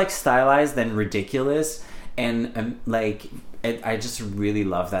so like stylized and ridiculous, and I just really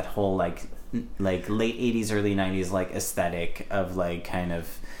love that whole like late 80s, early 90s like aesthetic of like kind of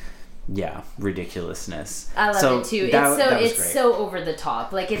ridiculousness. I love it too. It's so over the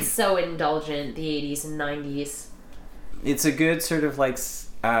top. Like it's so indulgent, the 80s and 90s. It's a good sort of like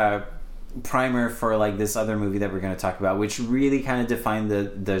primer for like this other movie that we're going to talk about, which really kind of defined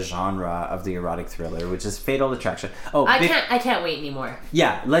the genre of the erotic thriller, which is Fatal Attraction. I can't wait anymore.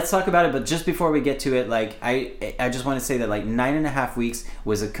 Yeah, let's talk about it. But just before we get to it, like I just want to say that like 9.5 Weeks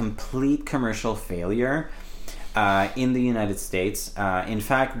was a complete commercial failure. in the United States. In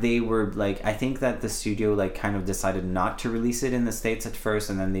fact, they were like, I think that the studio like kind of decided not to release it in the States at first,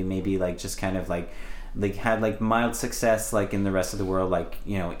 and then they maybe like just kind of like had like mild success like in the rest of the world, like,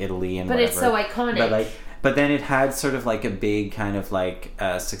 you know, Italy and whatever. But it's so iconic. But then it had sort of like a big kind of like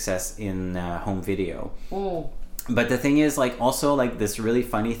success in home video. Oh. But the thing is, like, also, like, this really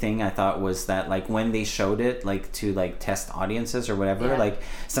funny thing I thought was that, like, when they showed it, like, to, like, test audiences or whatever, like,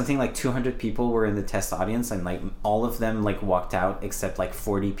 something like 200 people were in the test audience, and, like, all of them, like, walked out except, like,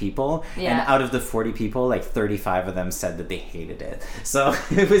 40 people. Yeah. And out of the 40 people, like, 35 of them said that they hated it. So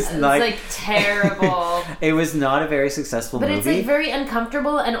it was like terrible. It was not a very successful movie. But it's, like, very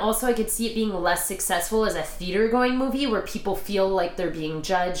uncomfortable, and also I could see it being less successful as a theater-going movie where people feel like they're being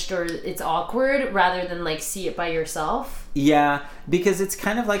judged or it's awkward, rather than, like, see it by yourself. Yeah, because it's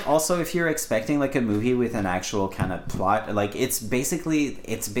kind of like, also, if you're expecting like a movie with an actual kind of plot, like it's basically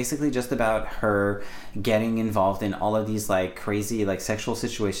just about her getting involved in all of these like crazy like sexual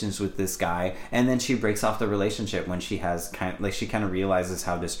situations with this guy, and then she breaks off the relationship when she kind of realizes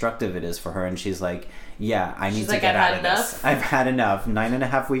how destructive it is for her, and she's like, yeah, I need to get out of this. I've had enough.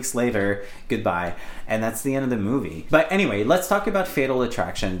 9.5 weeks later, goodbye. And that's the end of the movie. But anyway, let's talk about Fatal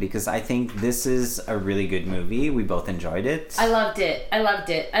Attraction, because I think this is a really good movie. We both enjoyed it. I loved it. I loved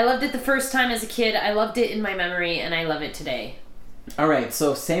it the first time as a kid. I loved it in my memory, and I love it today. All right,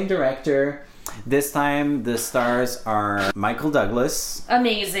 so same director. This time the stars are Michael Douglas.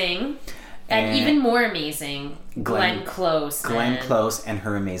 Amazing. And even more amazing, Glenn Close. Glenn Close and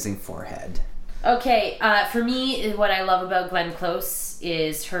her amazing forehead. Okay, for me, what I love about Glenn Close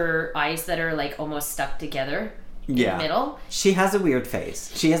is her eyes that are like almost stuck together in the middle. She has a weird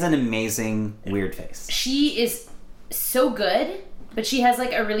face. She has an amazing weird face. She is so good, but she has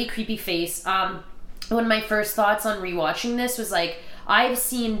like a really creepy face. One of my first thoughts on rewatching this was like, I've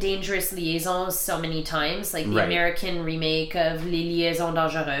seen Dangerous Liaisons so many times, like the American remake of Les Liaisons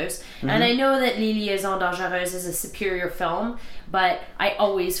Dangereuses. Mm-hmm. And I know that Les Liaisons Dangereuses is a superior film, but I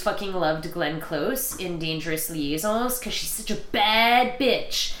always fucking loved Glenn Close in Dangerous Liaisons because she's such a bad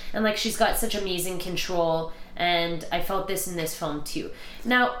bitch. And like she's got such amazing control, and I felt this in this film too.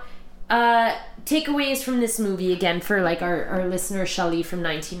 Now, takeaways from this movie again for like our listener Shelley from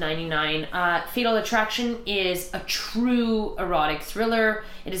 1999. Fatal Attraction is a true erotic thriller.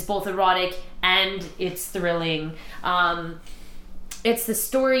 It is both erotic and it's thrilling. It's the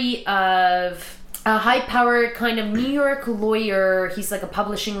story of a high-powered kind of New York lawyer. He's like a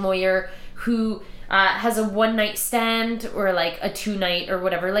publishing lawyer who has a one-night stand or like a two-night or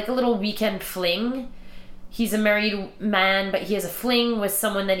whatever, like a little weekend fling. He's a married man, but he has a fling with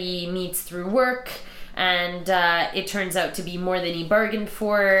someone that he meets through work, and it turns out to be more than he bargained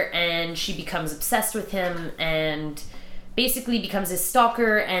for, and she becomes obsessed with him and basically becomes his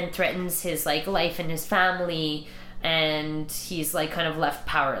stalker and threatens his like life and his family, and he's like kind of left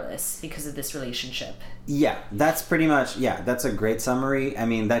powerless because of this relationship. Yeah, that's pretty much, that's a great summary. I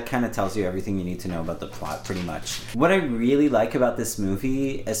mean, that kind of tells you everything you need to know about the plot, pretty much. What I really like about this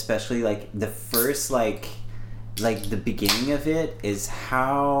movie, especially like the first like the beginning of it, is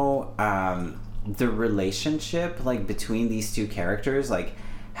how the relationship like between these two characters, like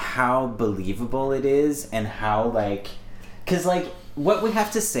how believable it is, and how like, because like what we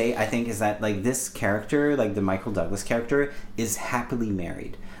have to say, I think, is that like this character, like the Michael Douglas character, is happily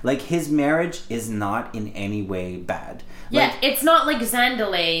married. Like his marriage is not in any way bad. Yeah, it's not like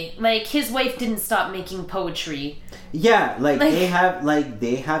Zandalay. Like his wife didn't stop making poetry. Yeah, like they have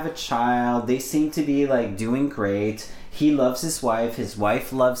a child. They seem to be like doing great. He loves his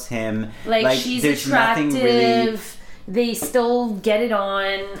wife loves him. Like she's attractive. Really... They still get it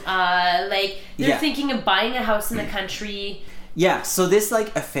on. Like they're thinking of buying a house in the country. Yeah, so this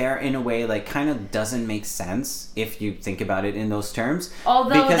like affair in a way like kind of doesn't make sense if you think about it in those terms.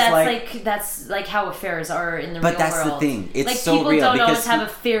 Although that's like how affairs are in the real world. But that's the thing. It's like, so real. People don't always have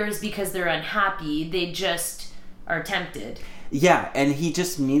affairs because they're unhappy. They just are tempted. Yeah, and he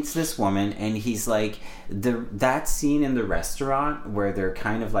just meets this woman, and he's like, that scene in the restaurant where they're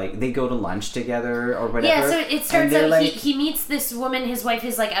kind of like, they go to lunch together or whatever. Yeah, so it starts out, like, he meets this woman, his wife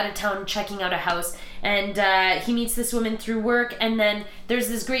is like out of town checking out a house, and he meets this woman through work, and then there's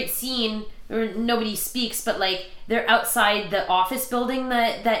this great scene where nobody speaks, but like they're outside the office building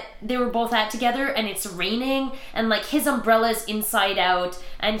that they were both at together, and it's raining, and like his umbrella's inside out,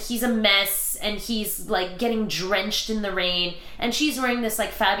 and he's a mess, and he's like getting drenched in the rain, and she's wearing this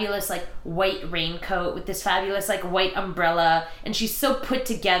like fabulous like white raincoat with this fabulous like white umbrella, and she's so put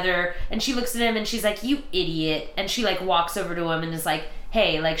together, and she looks at him and she's like, "You idiot," and she like walks over to him and is like,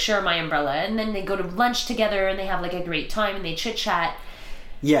 "Hey, like share my umbrella," and then they go to lunch together and they have like a great time and they chit chat.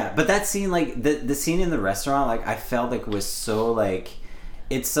 Yeah, but that scene, like the scene in the restaurant, like I felt like was so like,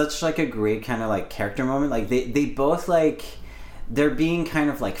 it's such like a great kind of like character moment. Like they both like, they're being kind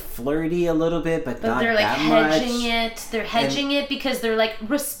of like flirty a little bit, but not they're like that hedging much. it. They're hedging it because they're like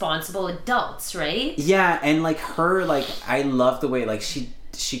responsible adults, right? Yeah, and like her, like I love the way like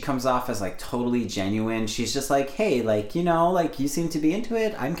she comes off as like totally genuine. She's just like, hey, like, you know, like you seem to be into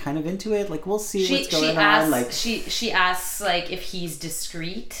it. I'm kind of into it. Like we'll see what's going on. Like she asks like if he's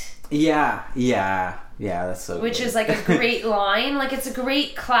discreet. Yeah, that's so Which good. is like a great line. Like it's a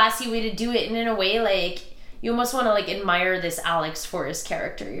great classy way to do it, and in a way like you almost want to like admire this Alex Forrest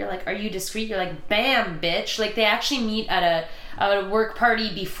character. You're like, are you discreet? You're like, bam, bitch. Like they actually meet at a work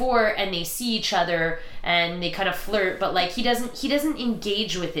party before, and they see each other and they kind of flirt, but like he doesn't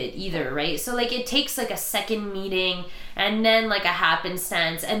engage with it either, right? So like it takes like a second meeting, and then like a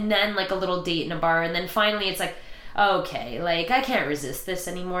happenstance, and then like a little date in a bar, and then finally it's like, okay, like I can't resist this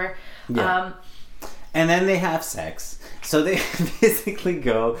anymore. Yeah. And then they have sex. So they basically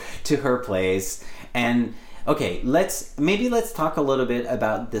go to her place, and okay, let's talk a little bit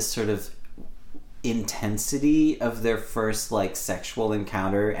about this sort of intensity of their first like sexual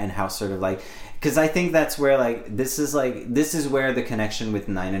encounter, and how sort of like, because I think that's where like this is where the connection with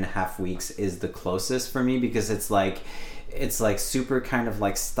 9.5 Weeks is the closest for me, because it's like super kind of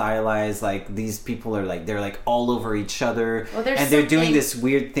like stylized. Like these people are like, they're like all over each other, and they're doing this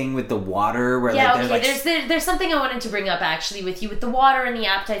weird thing with the water where there's something I wanted to bring up actually with you with the water and the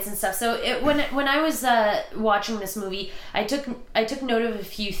appetites and stuff. So when I was watching this movie, I took note of a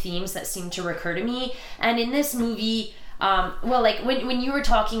few themes that seemed to recur to me, and in this movie, well, like when you were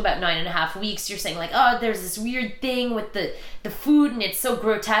talking about 9.5 Weeks, you're saying like, oh, there's this weird thing with the food and it's so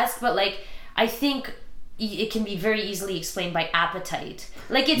grotesque, but like I think it can be very easily explained by appetite.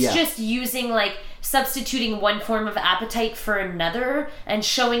 Like it's just using like substituting one form of appetite for another, and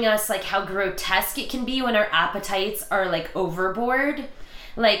showing us like how grotesque it can be when our appetites are like overboard.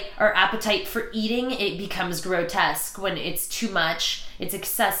 Like our appetite for eating, it becomes grotesque when it's too much, it's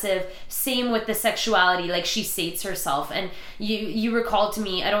excessive. Same with the sexuality, like she sates herself. And you recalled to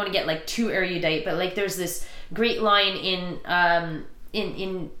me, I don't want to get like too erudite, but like there's this great line in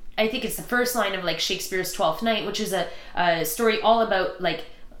I think it's the first line of like Shakespeare's Twelfth Night, which is a story all about like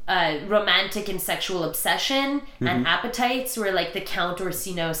romantic and sexual obsession and appetites, where like the Count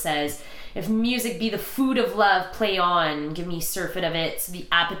Orsino says, if music be the food of love, play on, give me surfeit of it, so the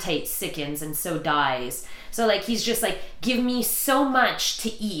appetite sickens and so dies. So like he's just like, give me so much to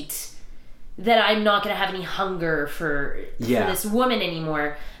eat that I'm not going to have any hunger for this woman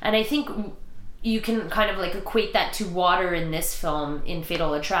anymore. And I think you can kind of like equate that to water in this film, in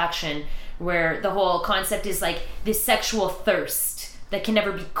Fatal Attraction, where the whole concept is like this sexual thirst that can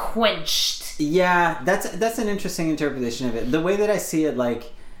never be quenched. Yeah, that's an interesting interpretation of it. The way that I see it,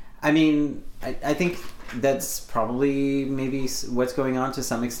 like, I mean, I think that's probably maybe what's going on to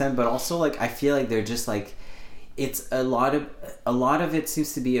some extent, but also like I feel like they're just like, it's a lot of it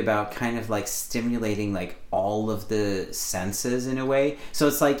seems to be about kind of like stimulating like all of the senses in a way. So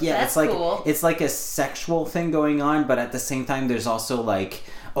it's like, That's it's like cool. It's like a sexual thing going on, but at the same time there's also like,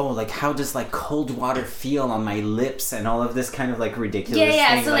 oh, like how does like cold water feel on my lips, and all of this kind of like ridiculous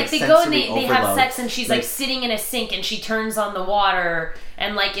thing, so like they go and they have sex, and she's like sitting in a sink, and she turns on the water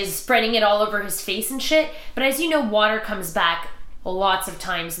and like is spreading it all over his face and shit. But as you know, water comes back lots of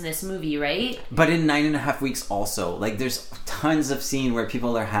times in this movie, right? But in 9.5 Weeks also, like there's tons of scene where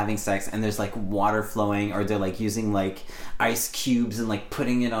people are having sex and there's like water flowing, or they're like using like ice cubes and like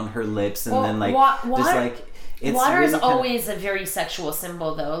putting it on her lips, and then like just like it's water really is always a very sexual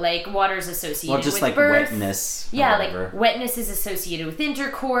symbol, though. Like water is associated just with like birth. wetness. Yeah, like wetness is associated with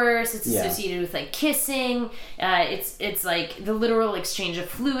intercourse. It's Yeah. associated with like kissing. It's like the literal exchange of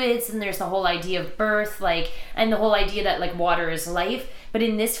fluids, and there's the whole idea of birth, like, and the whole idea that like water is life. But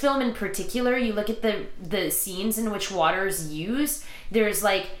in this film in particular, you look at the scenes in which water is used. There's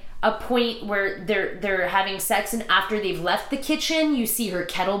like a point where they're having sex, and after they've left the kitchen, you see her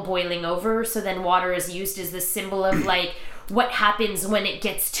kettle boiling over. So then water is used as the symbol of like what happens when it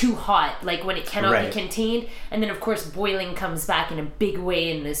gets too hot, like when it cannot be contained. And then of course boiling comes back in a big way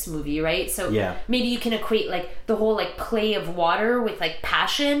in this movie, right? So maybe you can equate like the whole like play of water with like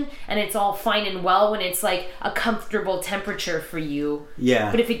passion, and it's all fine and well when it's like a comfortable temperature for you.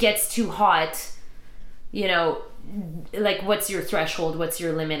 But if it gets too hot, you know, like what's your threshold, what's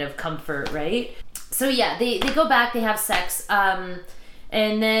your limit of comfort, right? So yeah, they go back, they have sex, and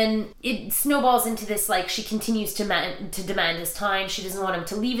then it snowballs into this, like, she continues to demand his time. She doesn't want him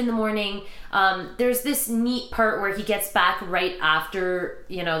to leave in the morning. There's this neat part where he gets back right after,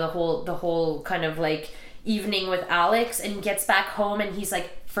 you know, the whole kind of like evening with Alex and gets back home and he's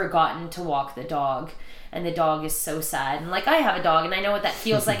like forgotten to walk the dog. And the dog is so sad. And like, I have a dog and I know what that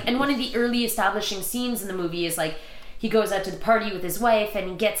feels like. And one of the early establishing scenes in the movie is like, he goes out to the party with his wife and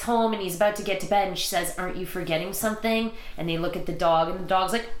he gets home and he's about to get to bed and she says, "Aren't you forgetting something?" And they look at the dog and the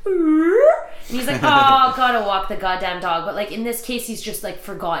dog's like, "Arr!" And he's like, "Oh, gotta walk the goddamn dog." But like in this case, he's just like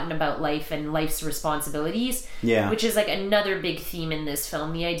forgotten about life and life's responsibilities. Yeah. Which is like another big theme in this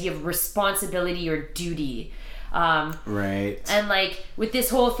film, the idea of responsibility or duty. Right. And like with this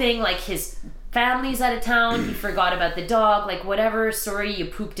whole thing, like his family's out of town, he forgot about the dog, like whatever, sorry, you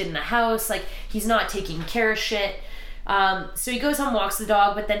pooped in the house, like he's not taking care of shit. So he goes home, walks the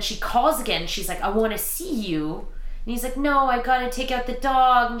dog, but then she calls again. She's like, "I want to see you." And he's like, "No, I gotta take out the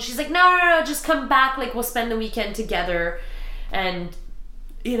dog." And she's like, No, just come back. Like, we'll spend the weekend together. And,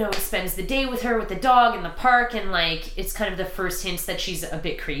 you know, he spends the day with her, with the dog in the park. And, like, it's kind of the first hints that she's a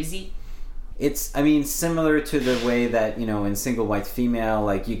bit crazy. It's, I mean, similar to the way that, you know, in Single White Female,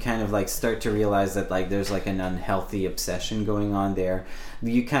 like, you kind of, like, start to realize that, like, there's, like, an unhealthy obsession going on there.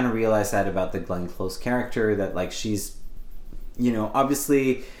 You kind of realize that about the Glenn Close character, that, like, she's, you know,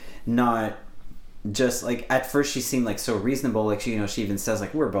 obviously not just, like, at first she seemed, like, so reasonable. Like, she, you know, she even says,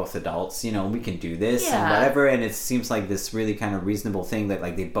 like, we're both adults, you know, we can do this and whatever. And it seems like this really kind of reasonable thing that,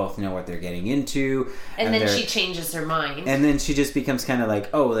 like, they both know what they're getting into. And then she changes her mind. And then she just becomes kind of like,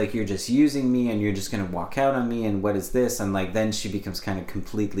 oh, like, you're just using me and you're just going to walk out on me and what is this? And, like, then she becomes kind of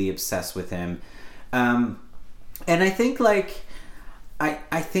completely obsessed with him. And I think, like,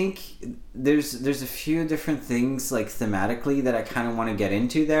 I think there's a few different things, like, thematically that I kind of want to get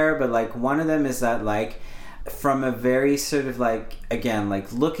into there, but, like, one of them is that, like, from a very sort of, like, again,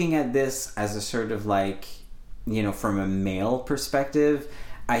 like, looking at this as a sort of, like, you know, from a male perspective,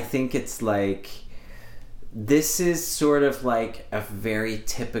 I think it's, like, this is sort of, like, a very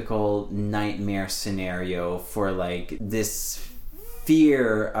typical nightmare scenario for, like, this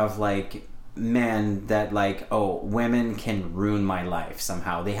fear of, like, men that, like, oh, women can ruin my life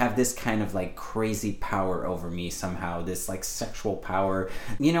somehow. They have this kind of, like, crazy power over me somehow, this, like, sexual power.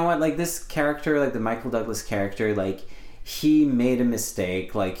 You know what, like, this character, like, the Michael Douglas character, like, he made a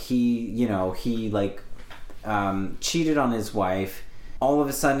mistake. Like, he, you know, he, like, cheated on his wife. All of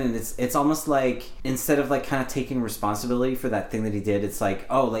a sudden, it's almost like, instead of, like, kind of taking responsibility for that thing that he did, it's like,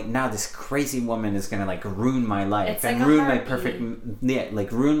 oh, like, now this crazy woman is gonna, like, ruin my life. It's and like ruin my perfect,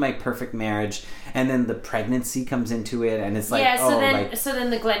 like, ruin my perfect marriage. And then the pregnancy comes into it, and it's like, yeah, so oh, then, like, so then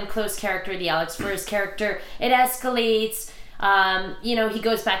the Glenn Close character, the Alex Furs character, it escalates. You know, he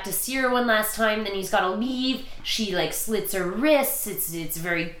goes back to see her one last time, then he's got to leave. She, like, slits her wrists. It's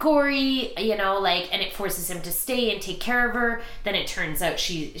very gory, you know, like, and it forces him to stay and take care of her. Then it turns out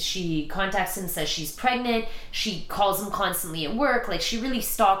she contacts him, says she's pregnant. She calls him constantly at work. Like, she really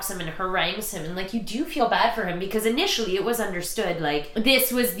stalks him and harangues him. And, like, you do feel bad for him because initially it was understood, like,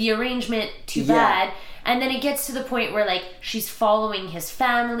 this was the arrangement, too bad. And then it gets to the point where, like, she's following his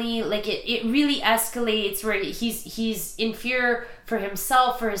family. Like, it really escalates where he's in fear for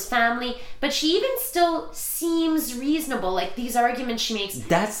himself, for his family. But she even still seems reasonable. Like, these arguments she makes.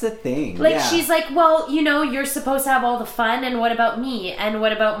 That's the thing. Like, she's like, well, you know, you're supposed to have all the fun. And what about me? And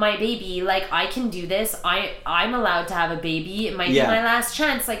what about my baby? Like, I can do this. I'm allowed to have a baby. It might be my last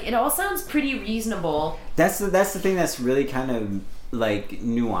chance. Like, it all sounds pretty reasonable. That's the thing that's really kind of, like,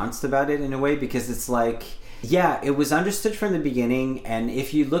 nuanced about it in a way, because it's like, yeah, it was understood from the beginning, and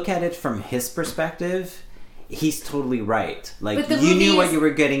if you look at it from his perspective, he's totally right. Like, you knew what you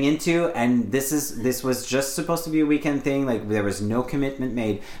were getting into, and this was just supposed to be a weekend thing. Like, there was no commitment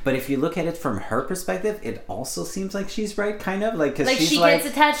made. But if you look at it from her perspective, it also seems like she's right, kind of, like, because like, she's she gets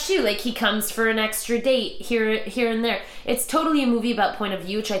attached too. Like, he comes for an extra date here and there. It's totally a movie about point of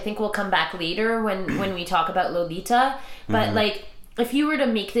view, which I think will come back later when we talk about Lolita. But like, if you were to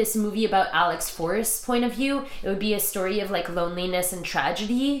make this movie about Alex Forrest's point of view, it would be a story of, like, loneliness and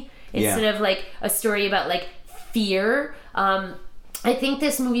tragedy instead of, like, a story about, like, fear. I think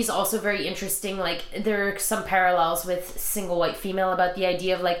this movie is also very interesting. Like, there are some parallels with Single White Female about the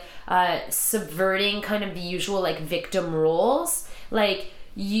idea of, like, subverting kind of the usual, like, victim roles. Like,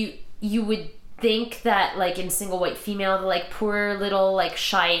 you would think that, like, in Single White Female, the, like, poor little, like,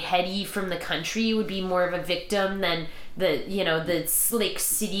 shy Hetty from the country would be more of a victim than the, you know, the slick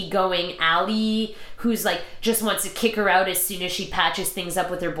city going Allie who's, like, just wants to kick her out as soon as she patches things up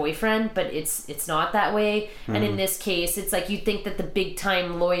with her boyfriend. But it's not that way. And in this case, it's like, you'd think that the big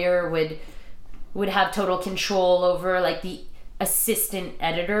time lawyer would have total control over, like, the assistant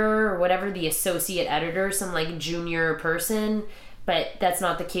editor or whatever, the associate editor, some, like, junior person. but that's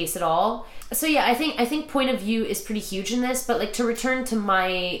not the case at all. So yeah, I think point of view is pretty huge in this. But like, to return to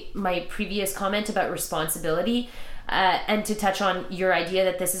my previous comment about responsibility, and to touch on your idea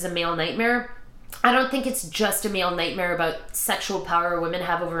that this is a male nightmare, I don't think it's just a male nightmare about sexual power women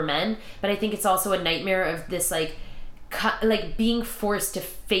have over men, but I think it's also a nightmare of this like being forced to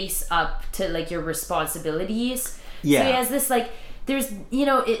face up to like your responsibilities. Yeah. So he has this like, there's,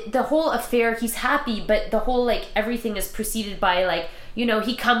 the whole affair, he's happy, but the whole like everything is preceded by like,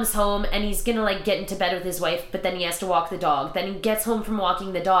 he comes home and he's gonna like get into bed with his wife, but then he has to walk the dog. Then he gets home from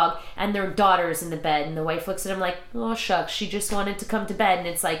walking the dog and their daughter's in the bed, and the wife looks at him like, oh shucks, she just wanted to come to bed. And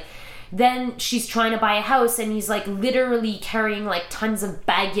it's like, then she's trying to buy a house and he's like literally carrying like tons of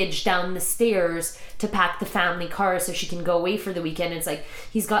baggage down the stairs to pack the family car so she can go away for the weekend. It's like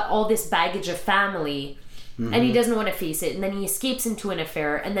he's got all this baggage of family, and he doesn't want to face it, and then he escapes into an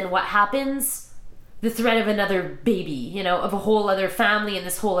affair, and then what happens? The threat of another baby, of a whole other family and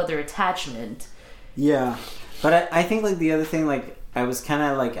this whole other attachment. Yeah. But I think like the other thing, like I was kind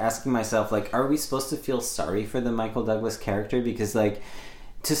of like asking myself, like, are we supposed to feel sorry for the Michael Douglas character? Because like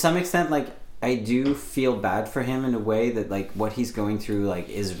to some extent, like I do feel bad for him in a way that like what he's going through like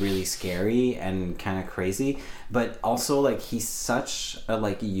is really scary and kind of crazy, but also like he's such a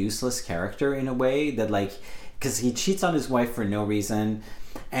like useless character in a way that like, because he cheats on his wife for no reason,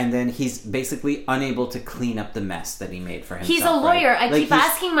 and then he's basically unable to clean up the mess that he made for himself. He's a lawyer. Right? I keep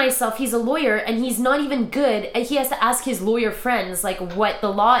asking myself, he's a lawyer, and he's not even good. He has to ask his lawyer friends like what the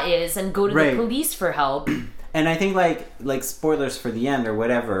law is and go to the police for help. And I think like spoilers for the end or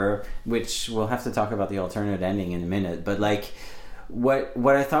whatever, which we'll have to talk about the alternate ending in a minute, but like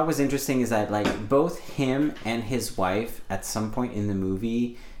what I thought was interesting is that like both him and his wife at some point in the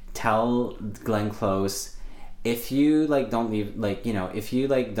movie tell Glenn Close, if you like don't leave, like, if you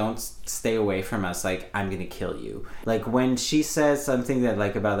like don't stay away from us, like I'm gonna kill you. Like when she says something that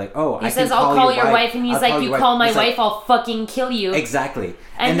like about like, oh, he says I'll call your wife, and he's like, you call my wife, I'll fucking kill you. Exactly.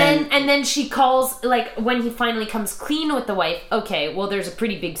 And then she calls, like when he finally comes clean with the wife. Okay, well there's a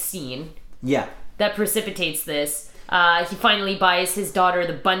pretty big scene. Yeah. That precipitates this. He finally buys his daughter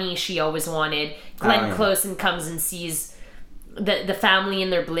the bunny she always wanted. Glenn Close and comes and sees the family in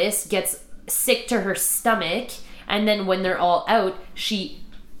their bliss, gets sick to her stomach, and then when they're all out, she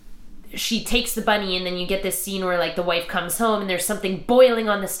takes the bunny, and then you get this scene where like the wife comes home and there's something boiling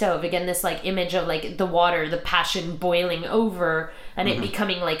on the stove. Again, this like image of like the water, the passion boiling over, and it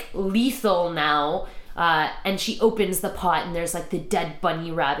becoming like lethal now. And she opens the pot, and there's like the dead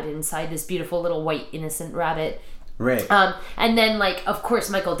bunny rabbit inside, this beautiful little white innocent rabbit. Right. And then like of course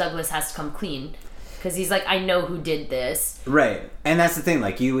Michael Douglas has to come clean, because he's like, I know who did this. Right. And that's the thing.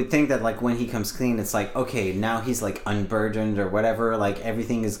 Like, you would think that, like, when he comes clean, it's like, okay, now he's, like, unburdened or whatever. Like,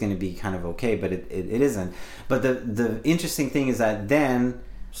 everything is going to be kind of okay, but it isn't. But the interesting thing is that then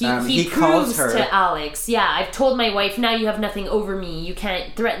he proves calls her to Alex, yeah, I've told my wife, now you have nothing over me. You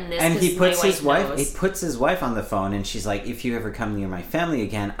can't threaten this. And he puts his wife. He puts his wife on the phone, and she's like, if you ever come near my family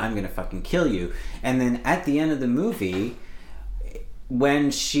again, I'm going to fucking kill you. And then at the end of the movie,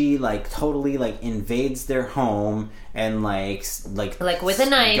 when she like totally like invades their home and like with a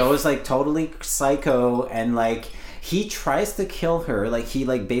knife goes like totally psycho, and like he tries to kill her, like he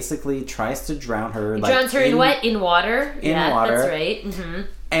like basically tries to drown her. He drowns her in what? In water. In water. That's right. Mm-hmm.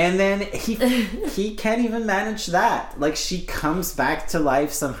 And then he can't even manage that. Like she comes back to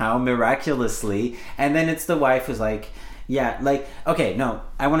life somehow miraculously, and then it's the wife who's like, yeah, like, okay, no,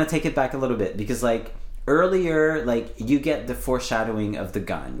 I want to take it back a little bit, because like earlier, like, you get the foreshadowing of the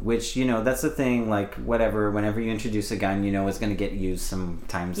gun, which, that's the thing, like, whenever you introduce a gun, it's going to get used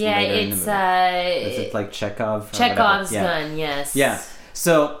sometimes later in the movie. Is it like Chekhov's gun, yes. Yeah.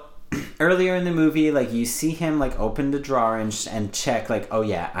 So earlier in the movie, like, you see him like open the drawer and check, like, oh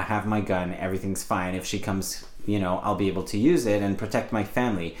yeah, I have my gun, everything's fine. If she comes, I'll be able to use it and protect my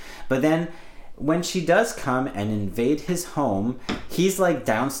family. But then when she does come and invade his home, he's like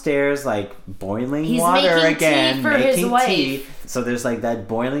downstairs, like boiling water again, making tea. So there's like that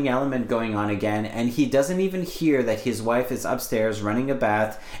boiling element going on again, and he doesn't even hear that his wife is upstairs running a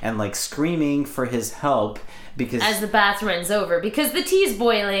bath and like screaming for his help, because as the bath runs over, because the tea's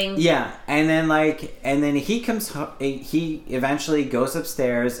boiling. Yeah, and then he comes. He eventually goes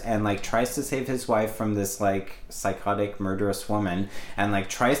upstairs and like tries to save his wife from this like psychotic murderous woman, and like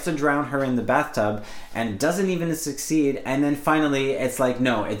tries to drown her in the bathtub and doesn't even succeed. And then finally, it's like,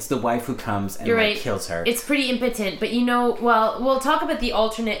 no, it's the wife who comes and like kills her. It's pretty impotent, but well, we'll talk about the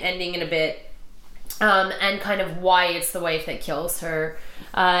alternate ending in a bit. And kind of why it's the wife that kills her,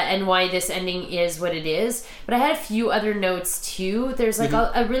 and why this ending is what it is. But I had a few other notes too. There's like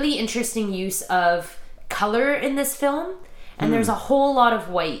a really interesting use of color in this film, and there's a whole lot of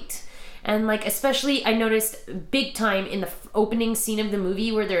white. And like, especially I noticed big time in the opening scene of the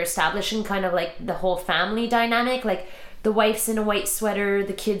movie where they're establishing kind of like the whole family dynamic. Like the wife's in a white sweater,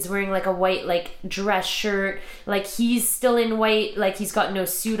 the kid's wearing like a white like dress shirt, like he's still in white, like he's got no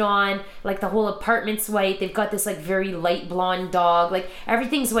suit on, like the whole apartment's white. They've got this like very light blonde dog, like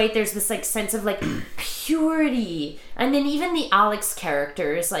everything's white. There's this like sense of like purity. And then even the Alex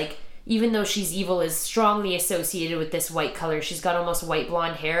character is like, even though she's evil, is strongly associated with this white color. She's got almost white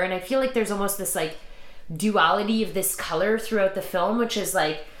blonde hair, and I feel like there's almost this like duality of this color throughout the film, which is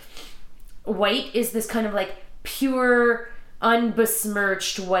like white is this kind of like pure,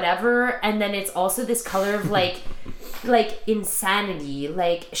 unbesmirched whatever, and then it's also this color of like like insanity.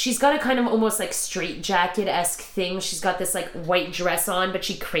 Like she's got a kind of almost like straitjacket-esque thing. She's got this like white dress on, but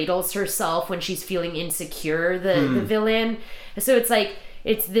she cradles herself when she's feeling insecure, the villain. So it's like,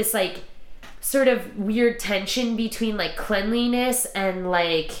 it's this like sort of weird tension between like cleanliness and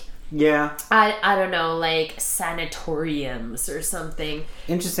like, yeah, I don't know, like sanatoriums or something.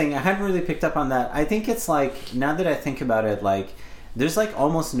 Interesting. I hadn't really picked up on that. I think it's like, now that I think about it, like there's like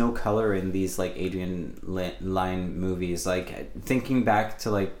almost no color in these like Adrian Lyne movies. Like thinking back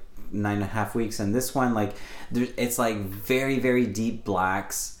to like 9.5 Weeks and this one, like it's like very, very deep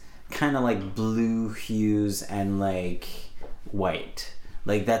blacks, kind of like blue hues and like white.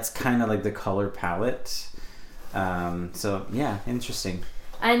 Like that's kind of like the color palette. So yeah, interesting.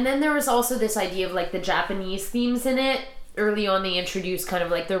 And then there was also this idea of like the Japanese themes in it. Early on they introduced kind of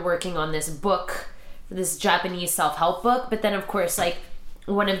like they're working on this book, this Japanese self-help book, but then of course like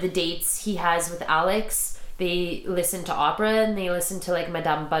one of the dates he has with Alex, they listen to opera and they listen to like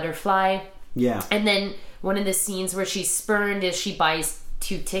Madame Butterfly. Yeah. And then one of the scenes where she's spurned is she buys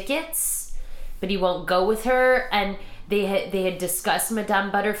 2 tickets, but he won't go with her, and they had discussed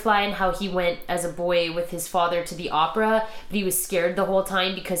Madame Butterfly and how he went as a boy with his father to the opera, but he was scared the whole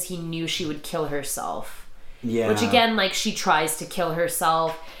time because he knew she would kill herself. Yeah. Which again, like she tries to kill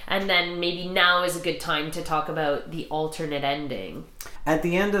herself, and then maybe now is a good time to talk about the alternate ending. At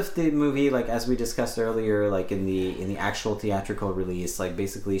the end of the movie, like as we discussed earlier, like in the actual theatrical release, like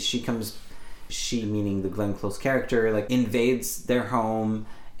basically she meaning the Glenn Close character, like invades their home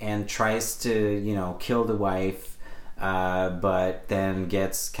and tries to, you know, kill the wife. But then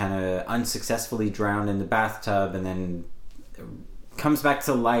gets kind of unsuccessfully drowned in the bathtub, and then comes back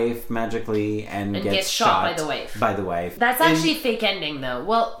to life magically and gets shot by the wife. That's actually a fake ending, though.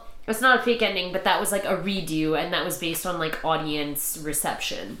 Well, it's not a fake ending, but that was like a redo, and that was based on like audience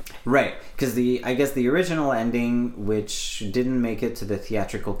reception. Right, because I guess the original ending, which didn't make it to the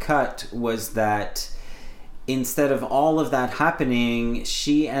theatrical cut, was that instead of all of that happening,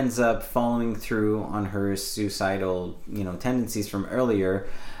 she ends up following through on her suicidal, you know, tendencies from earlier,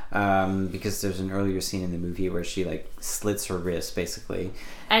 because there's an earlier scene in the movie where she like slits her wrist basically,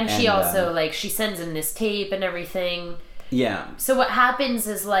 and she also like she sends him this tape and everything. Yeah. So what happens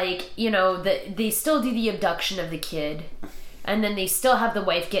is like, you know, they still do the abduction of the kid, and then they still have the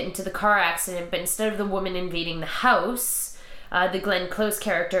wife get into the car accident, but instead of the woman invading the house, the Glenn Close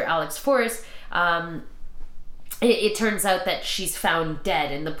character Alex Forrest, it turns out that she's found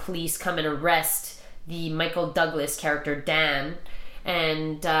dead, and the police come and arrest the Michael Douglas character Dan,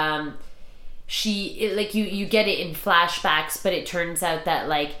 and you get it in flashbacks, but it turns out that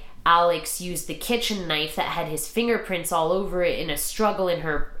like Alex used the kitchen knife that had his fingerprints all over it in a struggle in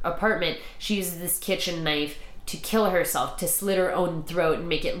her apartment. She uses this kitchen knife to kill herself, to slit her own throat and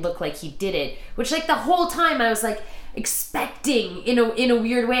make it look like he did it, which like the whole time I was like expecting in a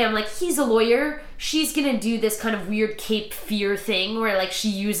weird way. I'm like, he's a lawyer, she's gonna do this kind of weird Cape Fear thing where like she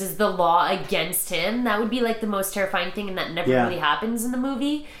uses the law against him. That would be like the most terrifying thing, and that never really happens in the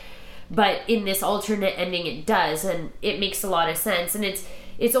movie, but in this alternate ending it does, and it makes a lot of sense. And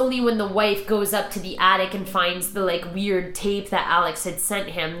it's only when the wife goes up to the attic and finds the like weird tape that Alex had sent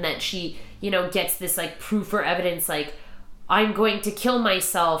him that she, you know, gets this like proof or evidence like, I'm going to kill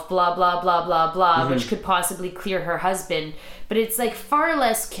myself, blah, blah, blah, blah, blah, which could possibly clear her husband. But it's like far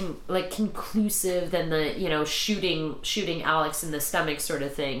less conclusive than the, you know, shooting Alex in the stomach sort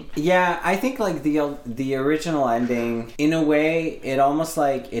of thing. Yeah, I think like the original ending, in a way, it almost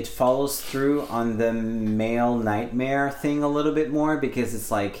like it follows through on the male nightmare thing a little bit more, because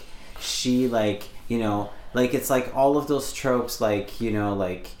it's like she like, you know, like it's like all of those tropes, like, you know,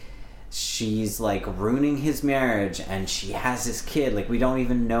 like she's like ruining his marriage and she has this kid, like we don't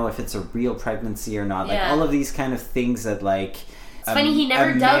even know if it's a real pregnancy or not, like all of these kind of things that like it's funny he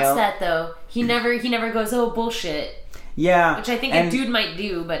never doubts that though. He never goes, oh bullshit. Yeah. Which I think a dude might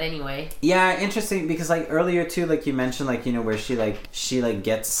do, but anyway. Yeah, interesting, because like earlier too, like you mentioned, like, you know, where she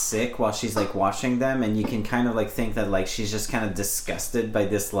gets sick while she's like washing them, and you can kind of like think that like she's just kind of disgusted by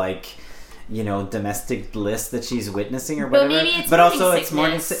this like, you know, domestic bliss that she's witnessing or whatever. But maybe it's it's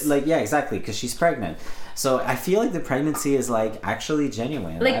morning like, yeah, exactly, because she's pregnant. So I feel like the pregnancy is like actually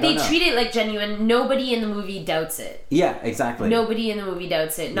genuine. Like they treat it like genuine. Nobody in the movie doubts it. Yeah, exactly. Nobody in the movie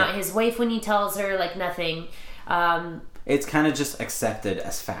doubts it. Not his wife when he tells her, like nothing. It's kind of just accepted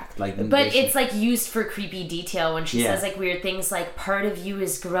as fact, like. But it's like used for creepy detail when she says like weird things like "part of you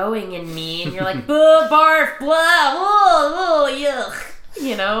is growing in me," and you're like, "Boo, barf, blah, whoa, yuck,"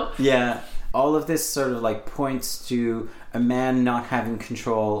 you know? Yeah, all of this sort of like points to a man not having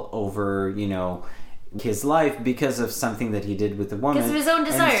control over, you know, his life because of something that he did with the woman. Because of his own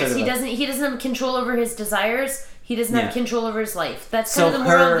desires. He doesn't have control over his desires. He doesn't have control over his life. That's kind of the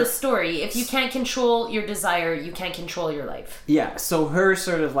moral of the story. If you can't control your desire, you can't control your life. Yeah, so her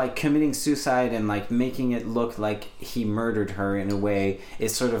sort of like committing suicide and like making it look like he murdered her in a way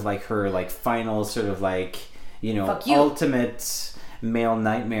is sort of like her like final sort of like, you know, ultimate male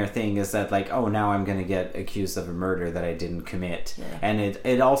nightmare thing is that like, oh, now I'm gonna get accused of a murder that I didn't commit. And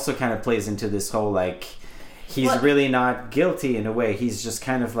it also kind of plays into this whole like he's really not guilty in a way. He's just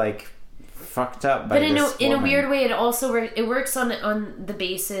kind of like fucked up by this woman. In a weird way, it also works on the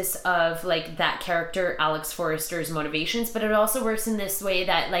basis of like that character Alex Forrester's motivations, but it also works in this way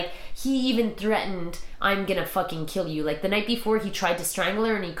that like he even threatened, "I'm gonna fucking kill you." Like the night before he tried to strangle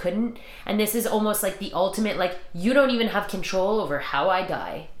her and he couldn't, and this is almost like the ultimate like, you don't even have control over how I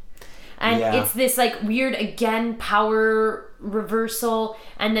die. And it's this like weird, again, power reversal,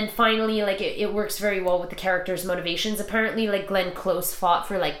 and then finally like it works very well with the character's motivations. Apparently like Glenn Close fought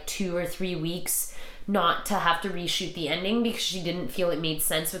for like 2 or 3 weeks not to have to reshoot the ending because she didn't feel it made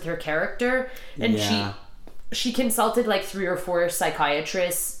sense with her character, and she consulted like 3 or 4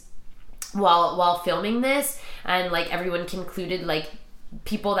 psychiatrists while filming this, and like everyone concluded like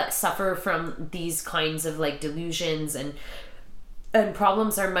people that suffer from these kinds of like delusions and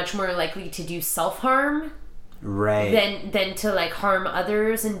problems are much more likely to do self-harm than to like harm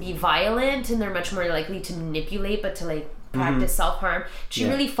others and be violent, and they're much more likely to manipulate but to like practice self-harm. She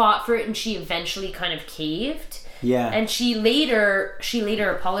really fought for it, and she eventually kind of caved. And she later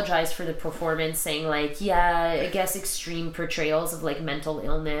apologized for the performance, saying like, I guess extreme portrayals of like mental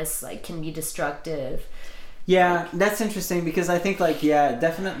illness like can be destructive. That's interesting, because I think like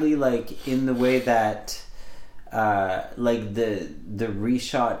definitely like in the way that like the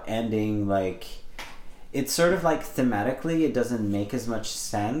reshot ending, like it's sort of like thematically it doesn't make as much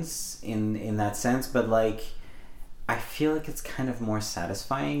sense in that sense, but like I feel like it's kind of more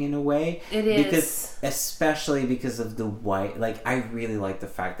satisfying in a way. It is, because especially because of the wife. Like I really like the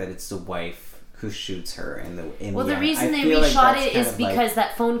fact that it's the wife who shoots her in the the reason they reshot it is because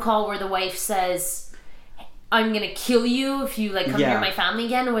that phone call where the wife says, "I'm gonna kill you if you like come near my family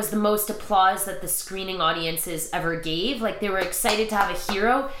again," was the most applause that the screening audiences ever gave. Like they were excited to have a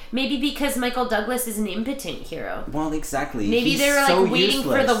hero, maybe because Michael Douglas is an impotent hero. Well, exactly. Maybe they were like waiting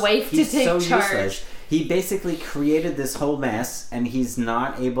for the wife to take charge. Useless. He basically created this whole mess, and he's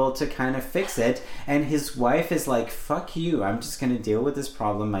not able to kind of fix it, and his wife is like, "Fuck you, I'm just gonna deal with this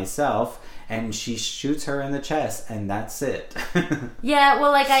problem myself," and she shoots her in the chest, and that's it.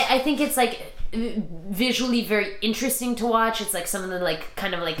 Well, like I think it's like visually very interesting to watch. It's like some of the like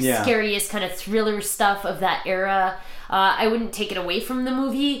kind of like scariest kind of thriller stuff of that era. I wouldn't take it away from the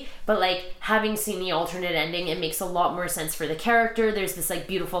movie, but like having seen the alternate ending, it makes a lot more sense for the character. There's this like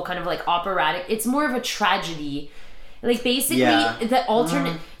beautiful kind of like operatic, it's more of a tragedy. Like basically the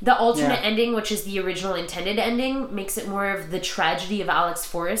alternate ending, which is the original intended ending, makes it more of the tragedy of Alex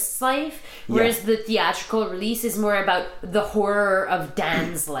Forrest's life, whereas the theatrical release is more about the horror of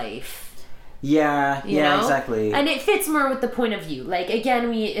Dan's life. You know? Exactly. And it fits more with the point of view. Like, again,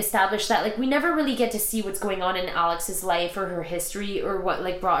 we established that, like, we never really get to see what's going on in Alex's life or her history or what,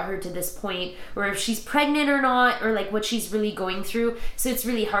 like, brought her to this point, or if she's pregnant or not, or, like, what she's really going through. So it's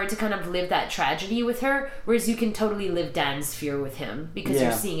really hard to kind of live that tragedy with her, whereas you can totally live Dan's fear with him because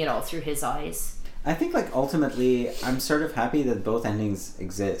you're seeing it all through his eyes. I think, like, ultimately, I'm sort of happy that both endings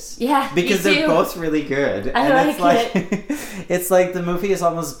exist. Yeah, because they're both really good. I like it. It's like the movie is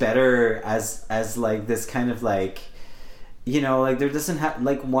almost better as like this kind of like, you know, like there doesn't have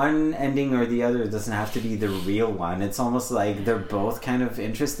like one ending or the other doesn't have to be the real one. It's almost like they're both kind of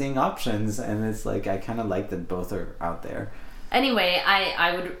interesting options, and it's like I kind of like that both are out there. Anyway,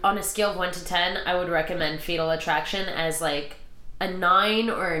 I would, on a scale of 1 to 10, I would recommend Fatal Attraction as like a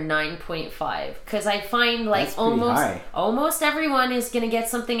 9 or a 9.5, because I find like almost everyone is gonna get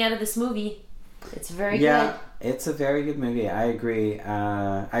something out of this movie. It's very Yeah, good. it's a very good movie. I agree.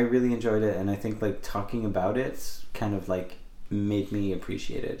 I really enjoyed it, and I think like talking about it kind of like made me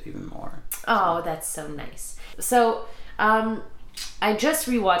appreciate it even more. Oh, that's so nice. So, I just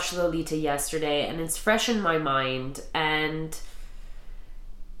rewatched Lolita yesterday, and it's fresh in my mind, and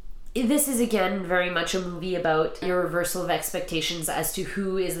this is again very much a movie about your reversal of expectations as to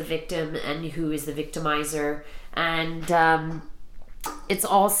who is the victim and who is the victimizer, and it's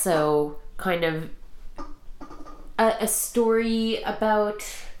also kind of a story about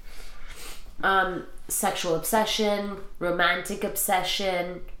sexual obsession, romantic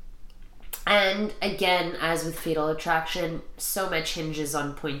obsession, and again, as with Fatal Attraction, so much hinges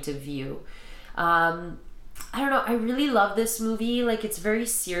on point of view. I don't know, I really love this movie. Like, it's very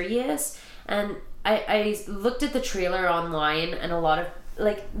serious, and I looked at the trailer online, and a lot of,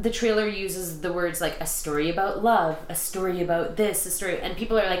 like, the trailer uses the words like a story about love, a story about this, a story, and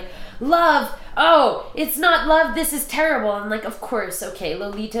people are like, love, oh, it's not love, this is terrible. And like, of course, okay,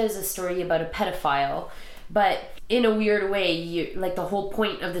 Lolita is a story about a pedophile, but in a weird way, you like the whole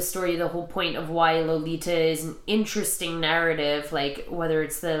point of the story, the whole point of why Lolita is an interesting narrative, like whether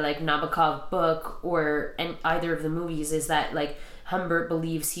it's the like Nabokov book or either of the movies, is that like Humbert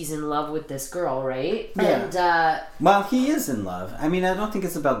believes he's in love with this girl, right? Yeah. And well, he is in love. I mean, I don't think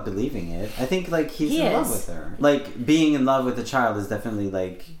it's about believing it. I think like he's in love with her. Like being in love with a child is definitely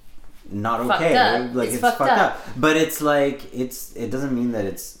like not okay. Like it's fucked up. But it's like it doesn't mean that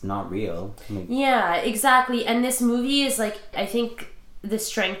it's not real. Like, yeah, exactly. And this movie is like, I think the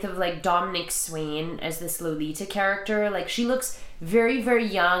strength of like Dominic Swain as this Lolita character, like she looks very, very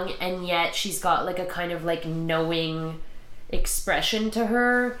young, and yet she's got like a kind of like knowing expression to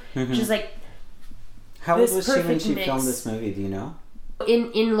her. She's like, how old was she when she filmed this movie? Do you know?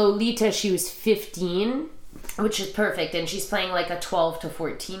 In Lolita, she was 15. Which is perfect, and she's playing like a 12 to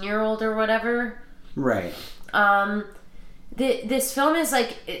 14-year-old or whatever. Right. This film is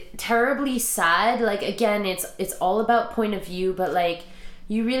like terribly sad. Like again, it's all about point of view, but like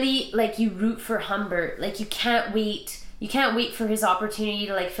you really like you root for Humbert. Like you can't wait for his opportunity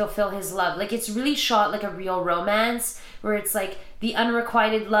to like fulfill his love. Like it's really shot like a real romance where it's like the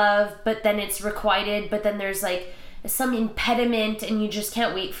unrequited love, but then it's requited, but then there's like some impediment, and you just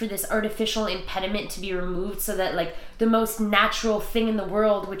can't wait for this artificial impediment to be removed so that like the most natural thing in the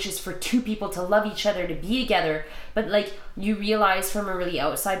world, which is for two people to love each other, to be together, but like you realize from a really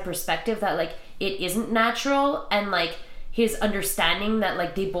outside perspective that like it isn't natural, and like his understanding that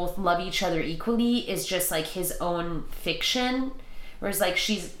like they both love each other equally is just like his own fiction, whereas like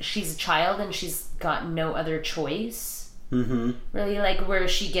she's a child and she's got no other choice. Really, like where is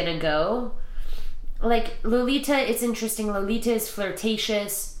she gonna go? Like, Lolita, it's interesting. Lolita is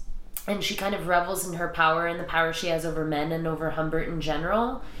flirtatious, and she kind of revels in her power and the power she has over men and over Humbert in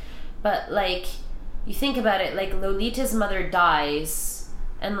general. But, like, you think about it, like, Lolita's mother dies,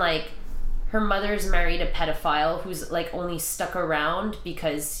 and, like, her mother's married a pedophile who's, like, only stuck around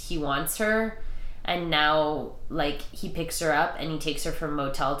because he wants her, and now, like, he picks her up and he takes her from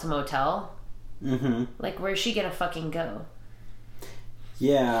motel to motel. Like, where's she gonna fucking go?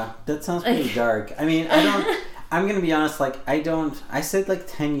 Yeah, that sounds pretty dark. I mean, I'm gonna be honest, like, I said like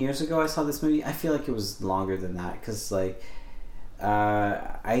 10 years ago I saw this movie. I feel like it was longer than that, because like,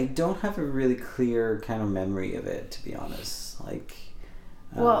 I don't have a really clear kind of memory of it, to be honest. Like,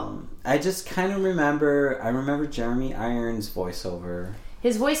 well, I just kind of remember Jeremy Irons' voiceover.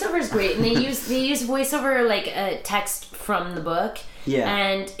 His voiceover is great, and they use voiceover like a text from the book. Yeah.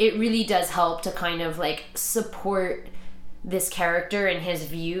 And it really does help to kind of like support this character and his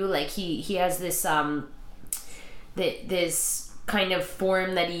view. Like he has this this kind of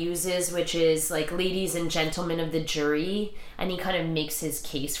form that he uses, which is like ladies and gentlemen of the jury, and he kind of makes his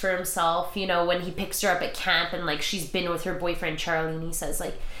case for himself, you know, when he picks her up at camp and like she's been with her boyfriend Charlie, and he says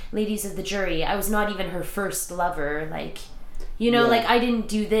like, ladies of the jury, I was not even her first lover, like, you know, like I didn't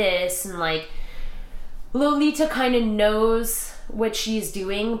do this, and like Lolita kind of knows what she's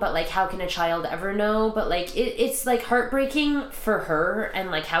doing, but like how can a child ever know? But like it's like heartbreaking for her and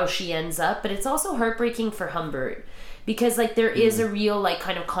like how she ends up, but it's also heartbreaking for Humbert, because like there is a real like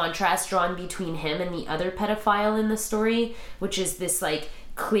kind of contrast drawn between him and the other pedophile in the story, which is this like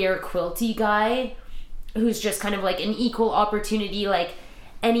Claire Quilty guy who's just kind of like an equal opportunity, like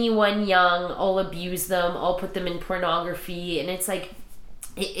anyone young, I'll abuse them, I'll put them in pornography, and it's like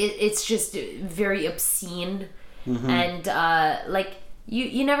it's just very obscene. And like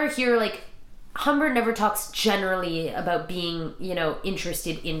you never hear, like, Humbert never talks generally about being, you know,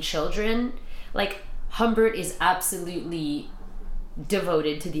 interested in children. Like, Humbert is absolutely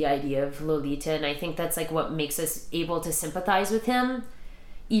devoted to the idea of Lolita, and I think that's like what makes us able to sympathize with him.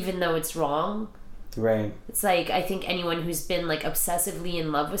 even though it's wrong. Right. It's like, I think anyone who's been like obsessively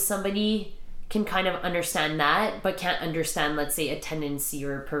in love with somebody can kind of understand that, but can't understand, let's say, a tendency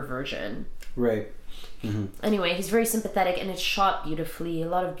or a perversion. Right. Mm-hmm. Anyway, he's very sympathetic, and it's shot beautifully. A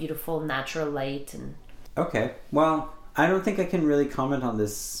lot of beautiful natural light. And okay, well, I don't think I can really comment on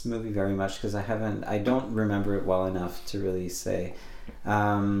this movie very much because I don't remember it well enough to really say.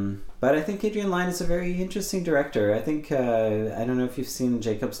 But I think Adrian Lyne is a very interesting director. I think I don't know if you've seen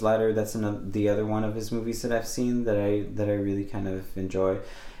Jacob's Ladder. That's the other one of his movies that I've seen that I really kind of enjoy.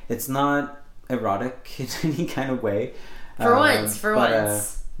 It's not erotic in any kind of way. For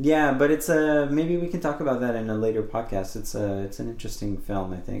once. Yeah, but it's maybe we can talk about that in a later podcast. It's an interesting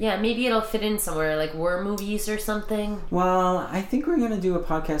film, I think. Yeah, maybe it'll fit in somewhere, like war movies or something. Well, I think we're gonna do a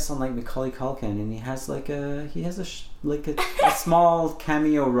podcast on like Macaulay Culkin, and he has a small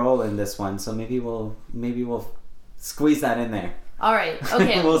cameo role in this one. So maybe we'll squeeze that in there. All right.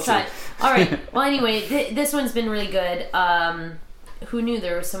 Okay. We'll try. All right. Well, anyway, this one's been really good. Who knew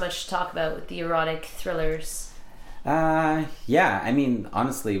there was so much to talk about with the erotic thrillers? Yeah, I mean,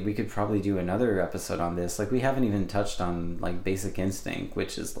 honestly, we could probably do another episode on this. Like, we haven't even touched on like Basic Instinct,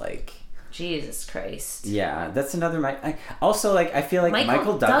 which is like, Jesus Christ. Yeah, that's another. Also, like, I feel like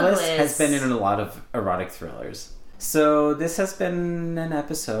Michael Douglas has been in a lot of erotic thrillers. So this has been an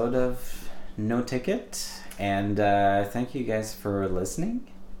episode of No Ticket, and thank you guys for listening.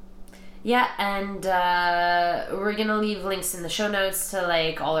 Yeah, and we're gonna leave links in the show notes to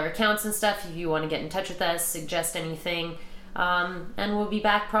like all our accounts and stuff if you want to get in touch with us, suggest anything, and we'll be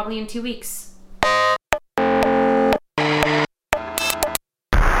back probably in 2 weeks.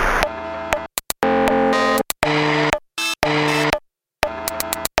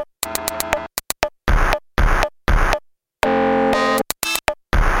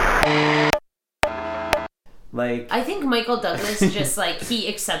 Like, I think Michael Douglas just like he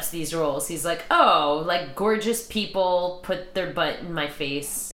accepts these roles. He's like, oh, like gorgeous people put their butt in my face.